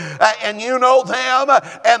you and you know them,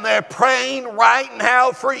 and they're praying right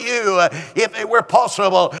now for you. If it were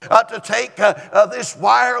possible to take this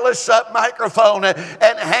wireless microphone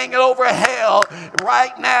and hang it over hell,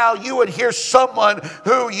 right now you would hear someone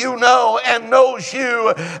who you know and knows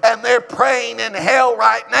you, and they're praying in hell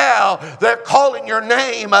right now. They're calling your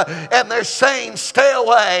name and they're saying, stay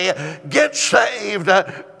away, get saved,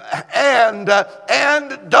 and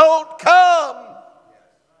don't come.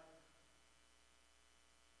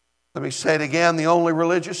 Let me say it again. The only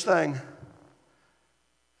religious thing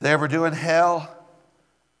they ever do in hell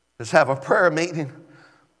is have a prayer meeting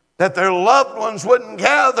that their loved ones wouldn't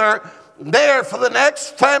gather there for the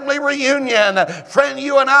next family reunion. Friend,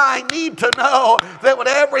 you and I need to know that what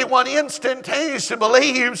everyone instantaneously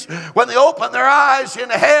believes when they open their eyes in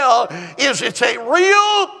hell is it's a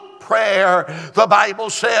real prayer. The Bible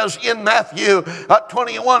says in Matthew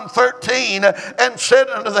 21:13, and said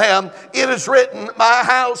unto them, it is written, my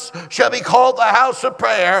house shall be called the house of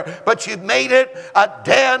prayer, but you've made it a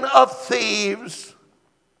den of thieves.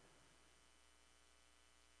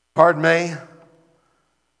 Pardon me,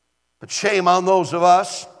 but shame on those of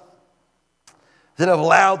us that have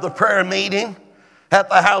allowed the prayer meeting at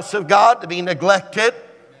the house of God to be neglected,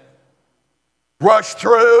 rushed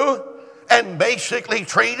through, and basically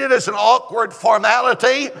treated as an awkward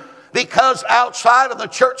formality because outside of the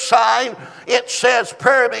church sign it says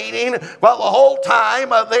prayer meeting. Well, the whole time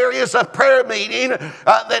there is a prayer meeting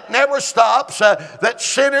that never stops, that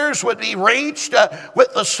sinners would be reached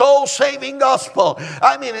with the soul-saving gospel.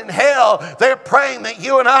 I mean, in hell, they're praying that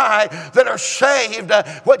you and I that are saved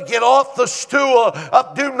would get off the stool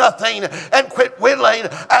of do nothing and quit whittling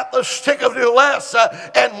at the stick of do less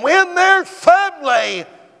and win their family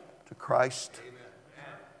to Christ.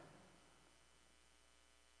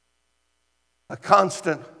 A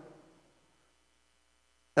constant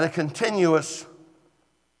and a continuous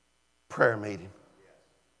prayer meeting.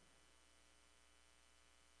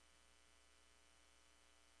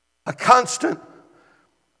 A constant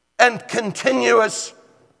and continuous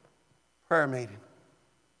prayer meeting.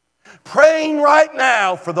 Praying right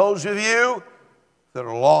now for those of you that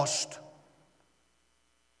are lost,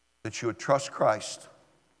 that you would trust Christ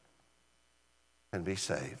and be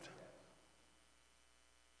saved.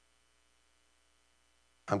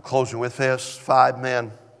 I'm closing with this. 5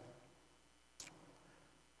 men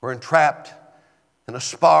were entrapped in a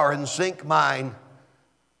spar and zinc mine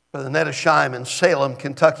by the Nettesheim in Salem,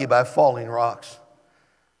 Kentucky, by falling rocks.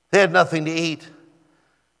 They had nothing to eat.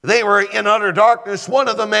 They were in utter darkness. One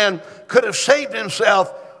of the men could have saved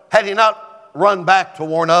himself had he not run back to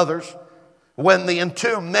warn others. When the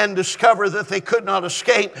entombed men discovered that they could not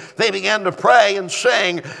escape, they began to pray and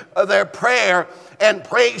sing. Their prayer and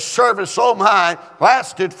praise service, oh my,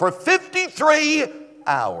 lasted for 53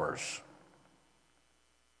 hours.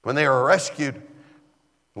 When they were rescued,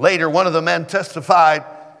 later one of the men testified,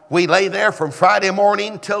 we lay there from Friday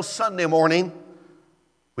morning till Sunday morning.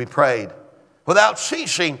 We prayed without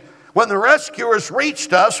ceasing. When the rescuers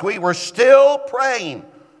reached us, we were still praying.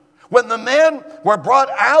 When the men were brought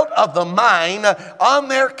out of the mine, on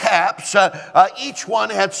their caps, each one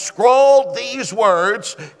had scrawled these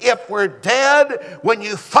words, if we're dead, when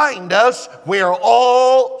you find us, we're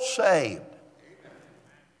all saved.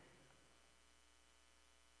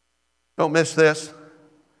 Don't miss this.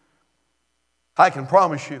 I can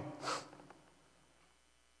promise you,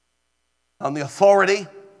 on the authority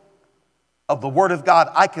of the Word of God,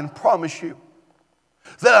 I can promise you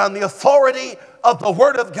that on the authority of the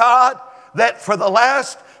Word of God, that for the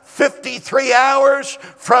last 53 hours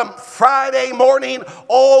from Friday morning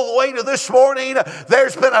all the way to this morning,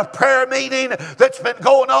 there's been a prayer meeting that's been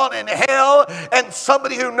going on in hell, and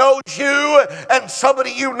somebody who knows you and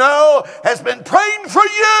somebody you know has been praying for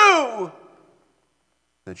you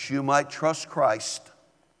that you might trust Christ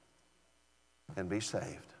and be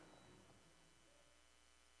saved.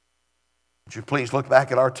 Would you please look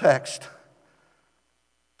back at our text?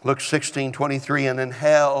 Luke 16:23, and in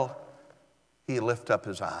hell he lift up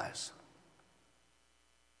his eyes.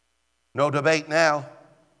 No debate now.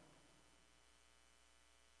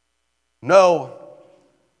 No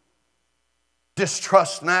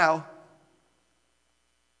distrust now.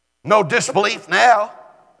 No disbelief now.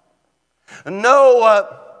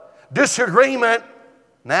 No disagreement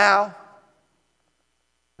now.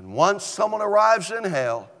 And once someone arrives in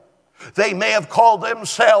hell, they may have called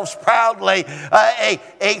themselves proudly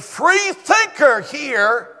a free thinker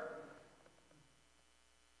here.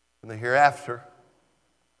 In the hereafter,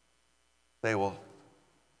 they will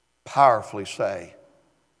powerfully say,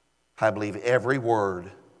 I believe every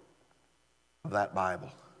word of that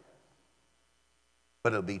Bible.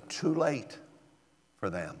 But it'll be too late for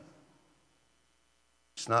them.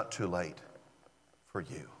 It's not too late for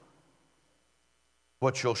you.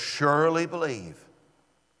 What you'll surely believe,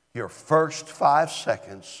 your first 5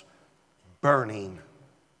 seconds burning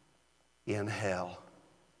in hell.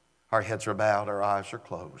 Our heads are bowed, our eyes are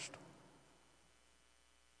closed.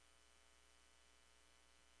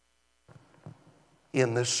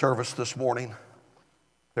 In this service this morning,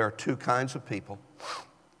 there are 2 kinds of people.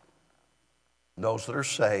 Those that are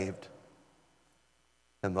saved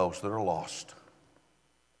and those that are lost.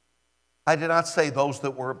 I did not say those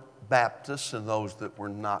that were Baptists and those that were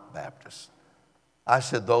not Baptists. I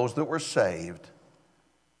said those that were saved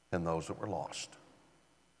and those that were lost.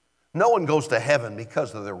 No one goes to heaven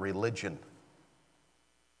because of their religion.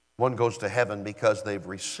 One goes to heaven because they've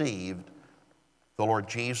received the Lord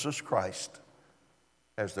Jesus Christ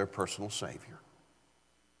as their personal Savior.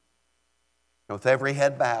 And with every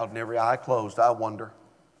head bowed and every eye closed, I wonder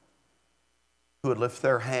who would lift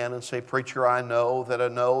their hand and say, Preacher, I know that I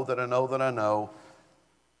know that I know that I know.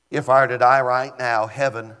 If I were to die right now,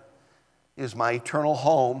 heaven is my eternal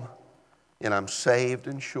home, and I'm saved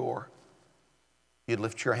and sure. You'd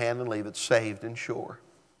lift your hand and leave it, saved and sure.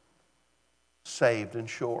 Saved and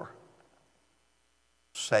sure.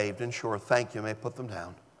 Saved and sure. Thank you. You may put them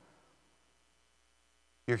down.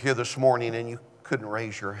 You're here this morning and you couldn't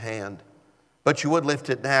raise your hand, but you would lift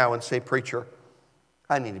it now and say, preacher,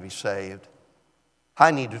 I need to be saved.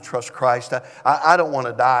 I need to trust Christ. I don't want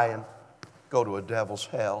to die and go to a devil's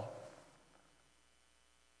hell.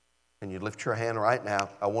 And you lift your hand right now.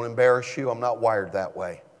 I won't embarrass you. I'm not wired that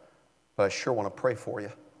way. But I sure want to pray for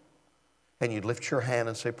you. And you'd lift your hand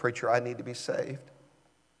and say, preacher, I need to be saved.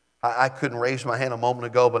 I couldn't raise my hand a moment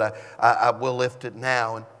ago, but I will lift it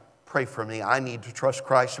now and pray for me. I need to trust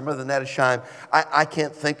Christ. And Brother Nettesheim, I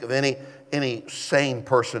can't think of any sane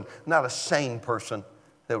person, not a sane person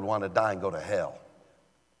that would want to die and go to hell.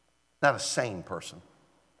 Not a sane person.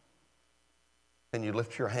 And you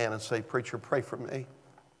lift your hand and say, preacher, pray for me.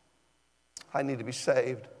 I need to be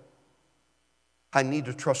saved. I need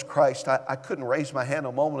to trust Christ. I couldn't raise my hand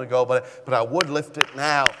a moment ago, but I would lift it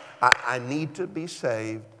now. I need to be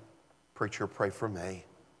saved. Preacher, pray for me.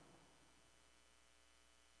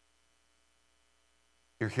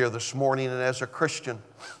 You're here this morning, and as a Christian,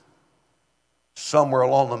 somewhere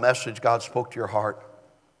along the message, God spoke to your heart.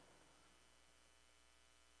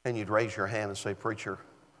 And you'd raise your hand and say, preacher,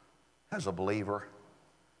 as a believer,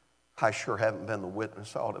 I sure haven't been the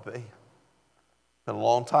witness I ought to be. It's been a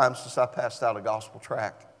long time since I passed out a gospel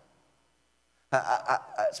tract.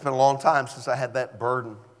 It's been a long time since I had that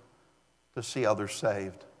burden to see others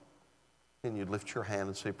saved. And you'd lift your hand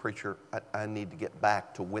and say, preacher, I need to get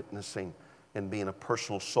back to witnessing and being a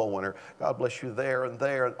personal soul winner. God bless you there and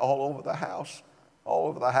all over the house. All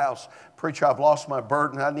over the house. Preacher, I've lost my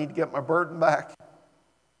burden. I need to get my burden back. It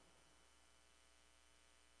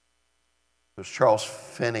was Charles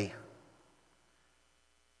Finney,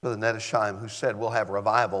 Brother Nettesheim, who said we'll have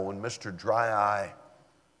revival when Mr. Dry Eye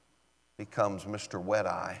becomes Mr. Wet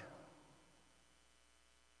Eye.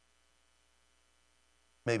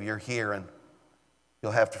 Maybe you're here and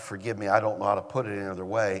you'll have to forgive me. I don't know how to put it any other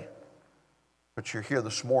way. But you're here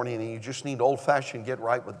this morning and you just need old-fashioned get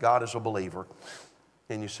right with God as a believer.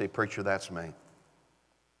 And you say, preacher, that's me.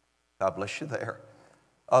 God bless you there.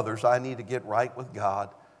 Others, I need to get right with God.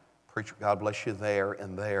 Preacher, God bless you there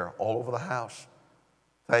and there, all over the house.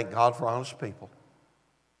 Thank God for honest people.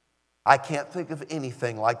 I can't think of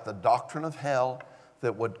anything like the doctrine of hell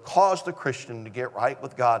that would cause the Christian to get right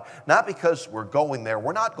with God. Not because we're going there.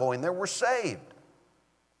 We're not going there. We're saved.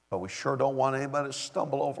 But we sure don't want anybody to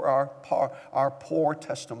stumble over our poor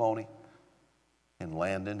testimony and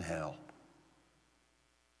land in hell.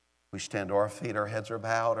 We stand to our feet. Our heads are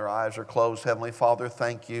bowed. Our eyes are closed. Heavenly Father,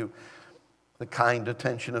 thank you for the kind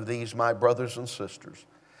attention of these, my brothers and sisters.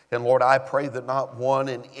 And Lord, I pray that not one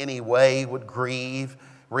in any way would grieve,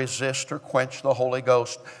 resist, or quench the Holy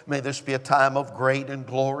Ghost. May this be a time of great and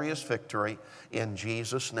glorious victory in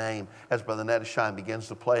Jesus' name. As Brother Nettesheim begins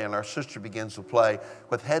to play and our sister begins to play,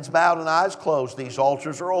 with heads bowed and eyes closed, these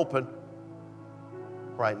altars are open.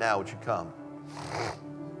 Right now, would you come?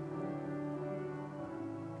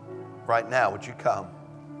 Right now, would you come?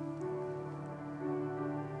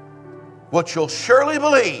 What you'll surely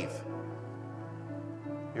believe,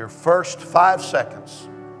 your first 5 seconds,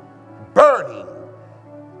 burning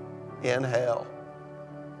in hell.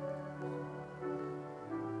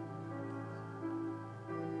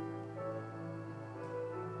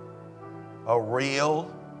 A real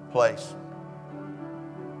place.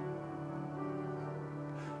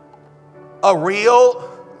 A real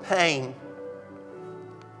pain.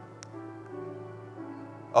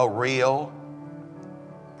 A real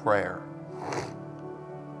prayer.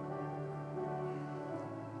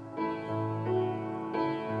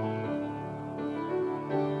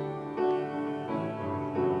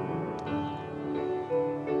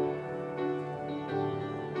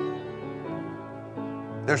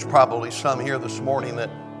 There's probably some here this morning that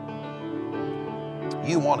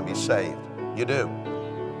you want to be saved. You do.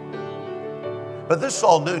 But this is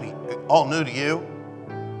all new to you.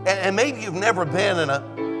 And maybe you've never been in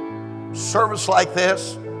a service like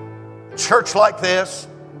this, church like this,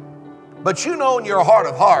 but you know in your heart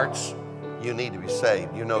of hearts, you need to be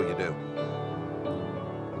saved. You know you do.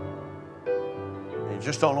 And you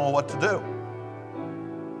just don't know what to do.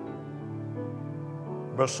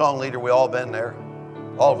 Brother Song Leader, we all been there.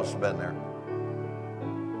 All of us have been there.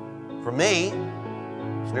 For me,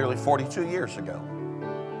 it's nearly 42 years ago,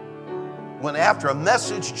 when after a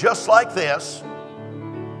message just like this,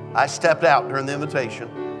 I stepped out during the invitation.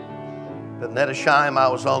 At Nettesheim, I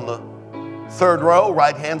was on the third row,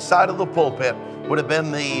 right-hand side of the pulpit. Would have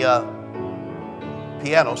been the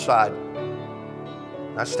piano side.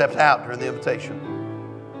 I stepped out during the invitation,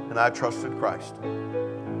 and I trusted Christ.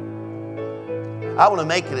 I want to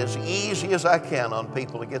make it as easy as I can on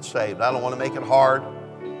people to get saved. I don't want to make it hard.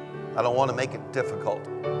 I don't want to make it difficult.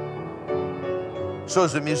 So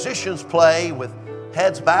as the musicians play with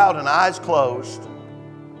heads bowed and eyes closed,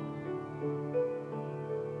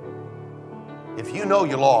 if you know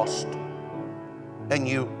you're lost and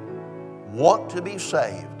you want to be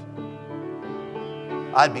saved,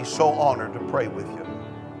 I'd be so honored to pray with you.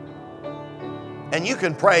 And you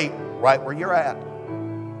can pray right where you're at.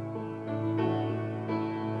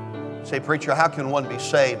 Say, preacher, how can one be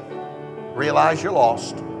saved? Realize you're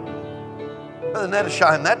lost. Brother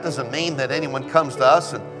Nettesheim, that doesn't mean that anyone comes to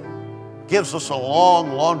us and gives us a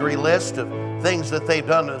long laundry list of things that they've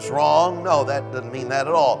done that's wrong. No, that doesn't mean that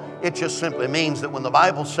at all. It just simply means that when the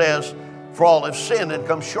Bible says, for all have sinned and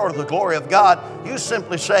come short of the glory of God, you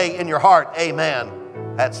simply say in your heart,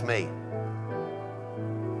 amen, that's me.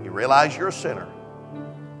 You realize you're a sinner.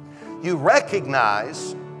 You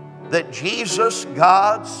recognize that Jesus,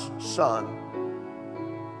 God's Son,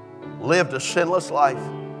 lived a sinless life,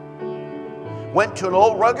 went to an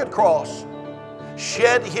old rugged cross,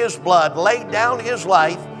 shed His blood, laid down His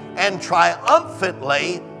life, and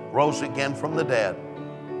triumphantly rose again from the dead.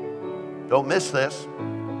 Don't miss this.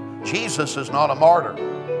 Jesus is not a martyr.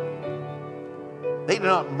 They did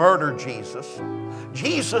not murder Jesus.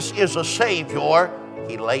 Jesus is a Savior.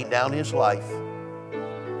 He laid down His life.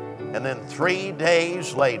 And then 3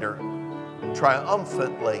 days later,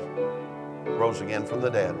 triumphantly rose again from the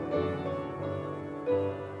dead.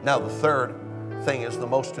 Now the third thing is the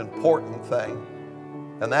most important thing,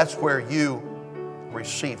 and that's where you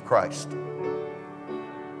receive Christ.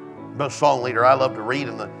 The song leader, I love to read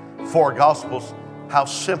in the 4 Gospels how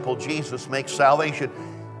simple Jesus makes salvation.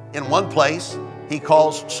 In one place, He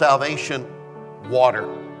calls salvation water.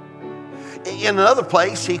 In another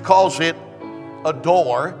place, He calls it a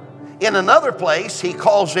door. In another place, He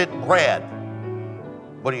calls it bread.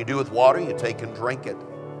 What do you do with water? You take and drink it.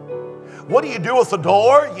 What do you do with a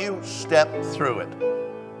door? You step through it.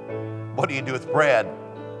 What do you do with bread?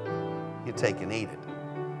 You take and eat it.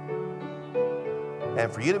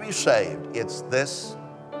 And for you to be saved, it's this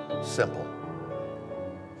simple.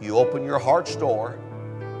 You open your heart's door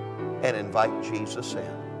and invite Jesus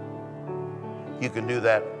in. You can do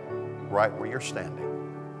that right where you're standing.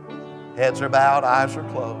 Heads are bowed, eyes are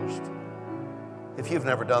closed. If you've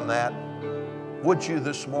never done that, would you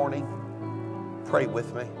this morning pray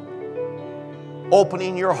with me?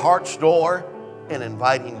 Opening your heart's door and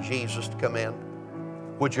inviting Jesus to come in.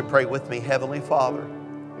 Would you pray with me? Heavenly Father,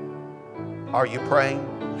 are you praying?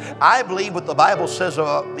 I believe what the Bible says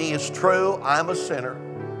about me is true. I'm a sinner.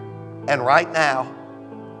 And right now,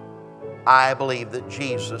 I believe that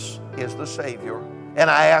Jesus is the Savior.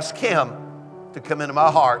 And I ask Him to come into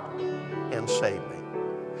my heart and save me.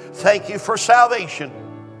 Thank you for salvation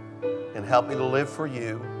and help me to live for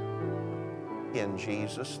you. In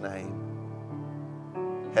Jesus' name.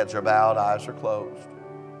 Heads are bowed, eyes are closed.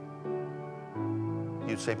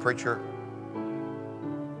 You'd say, preacher,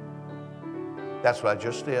 that's what I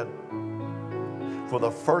just did. For the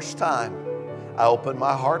first time, I opened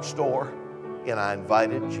my heart's door and I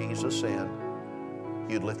invited Jesus in.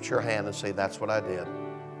 You'd lift your hand and say, that's what I did.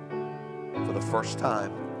 For the first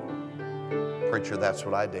time, preacher, that's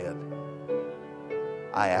what I did.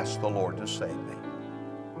 I asked the Lord to save me.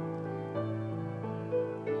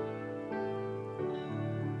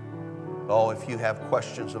 Oh, if you have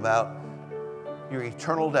questions about your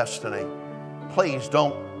eternal destiny, please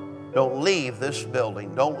don't leave this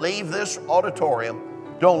building. Don't leave this auditorium.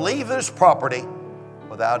 Don't leave this property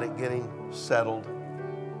without it getting settled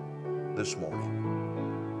this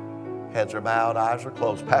morning. Heads are bowed, eyes are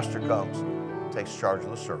closed. Pastor comes, takes charge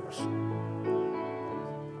of the service.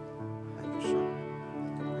 Thank you, sir.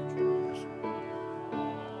 Yes, sir.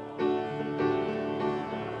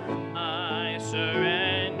 I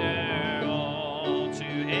surrender all to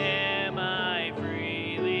Him, I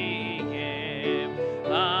freely give.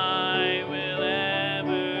 I will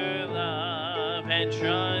ever love and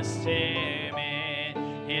trust Him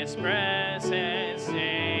in His presence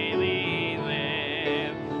daily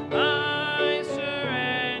live. I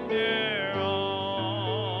surrender all.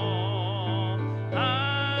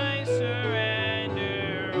 I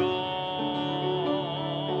surrender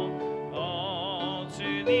all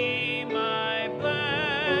to Thee, my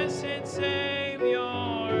blessed Savior.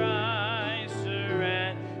 I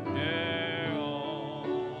surrender all.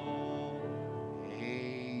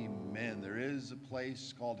 Amen. There is a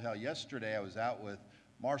place called hell. Yesterday I was out with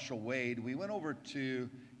Marshall Wade. We went over to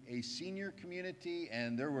a senior community,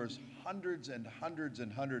 and there was hundreds and hundreds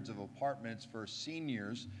and hundreds of apartments for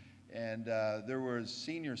seniors, and there was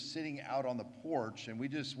seniors sitting out on the porch, and we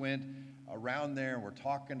just went around there and we're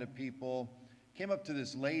talking to people. Came up to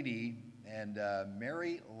this lady, and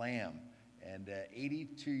Mary Lamb, and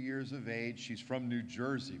 82 years of age. She's from New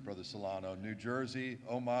Jersey, Brother Solano, New Jersey.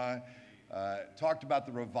 Oh my. Talked about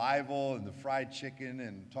the revival and the fried chicken,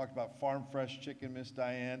 and talked about farm fresh chicken, Miss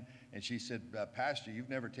Diane. And she said, Pastor, you've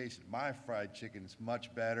never tasted my fried chicken. It's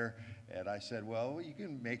much better. And I said, well, you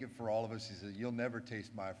can make it for all of us. He said, you'll never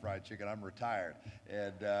taste my fried chicken. I'm retired.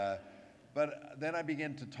 And but then I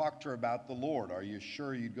began to talk to her about the Lord. Are you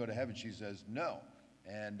sure you'd go to heaven? She says, no.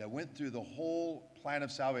 And I went through the whole plan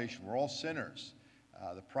of salvation. We're all sinners.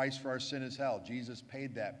 The price for our sin is hell. Jesus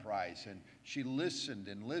paid that price. And she listened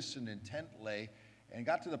and listened intently and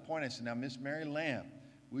got to the point. I said, now, Miss Mary Lamb,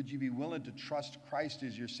 would you be willing to trust Christ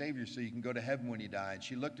as your Savior so you can go to heaven when you die? And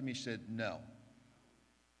she looked at me and said, no.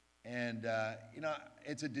 And,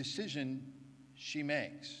 it's a decision she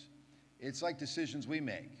makes. It's like decisions we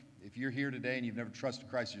make. If you're here today and you've never trusted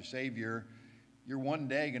Christ as your Savior, you're one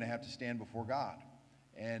day going to have to stand before God.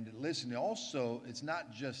 And listen, also, it's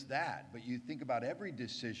not just that, but you think about every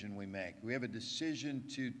decision we make. We have a decision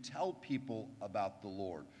to tell people about the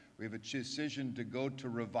Lord. We have a decision to go to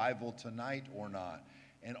revival tonight or not.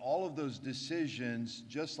 And all of those decisions,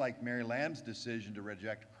 just like Mary Lamb's decision to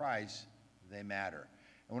reject Christ, they matter.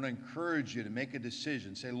 I want to encourage you to make a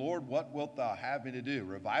decision. Say, Lord, what wilt thou have me to do?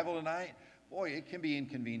 Revival tonight? Boy, it can be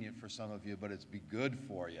inconvenient for some of you, but it's be good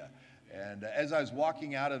for you. And as I was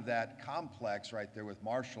walking out of that complex right there with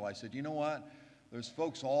Marshall, I said, you know what? There's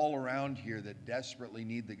folks all around here that desperately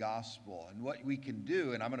need the gospel. And what we can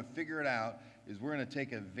do, and I'm going to figure it out, is we're going to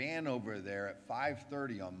take a van over there at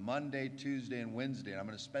 5:30 on Monday, Tuesday, and Wednesday. And I'm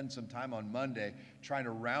going to spend some time on Monday trying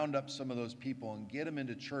to round up some of those people and get them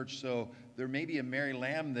into church so there may be a Mary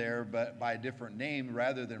Lamb there, but by a different name,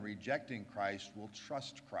 rather than rejecting Christ, we'll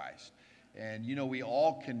trust Christ. And, we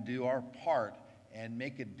all can do our part and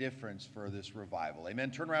make a difference for this revival.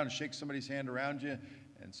 Amen. Turn around and shake somebody's hand around you.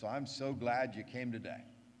 And so I'm so glad you came today.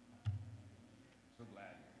 So glad.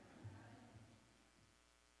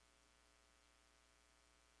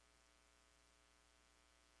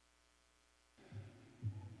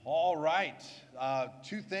 All right.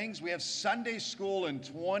 Two things. We have Sunday school in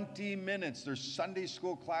 20 minutes. There's Sunday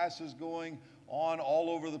school classes going on all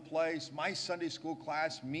over the place. My Sunday school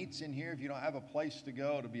class meets in here. If you don't have a place to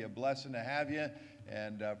go, it'll be a blessing to have you.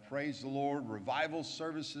 And praise the Lord. Revival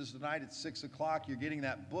services tonight at 6 o'clock. You're getting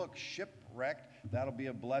that book, Shipwrecked. That'll be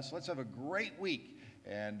a blessing. Let's have a great week,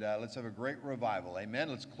 and let's have a great revival. Amen.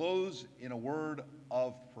 Let's close in a word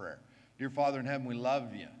of prayer. Dear Father in heaven, we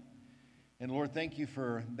love you. And Lord, thank you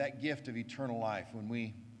for that gift of eternal life. When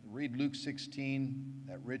we read Luke 16,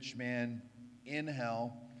 that rich man in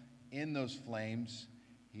hell, in those flames,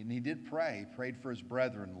 and he did pray. He prayed for his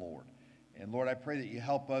brethren, Lord. And Lord, I pray that you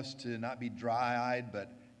help us to not be dry-eyed,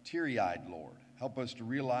 but teary-eyed, Lord. Help us to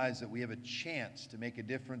realize that we have a chance to make a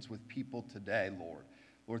difference with people today, Lord.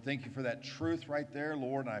 Lord, thank you for that truth right there,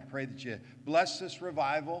 Lord. And I pray that you bless this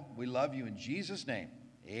revival. We love you in Jesus' name.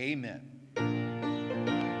 Amen.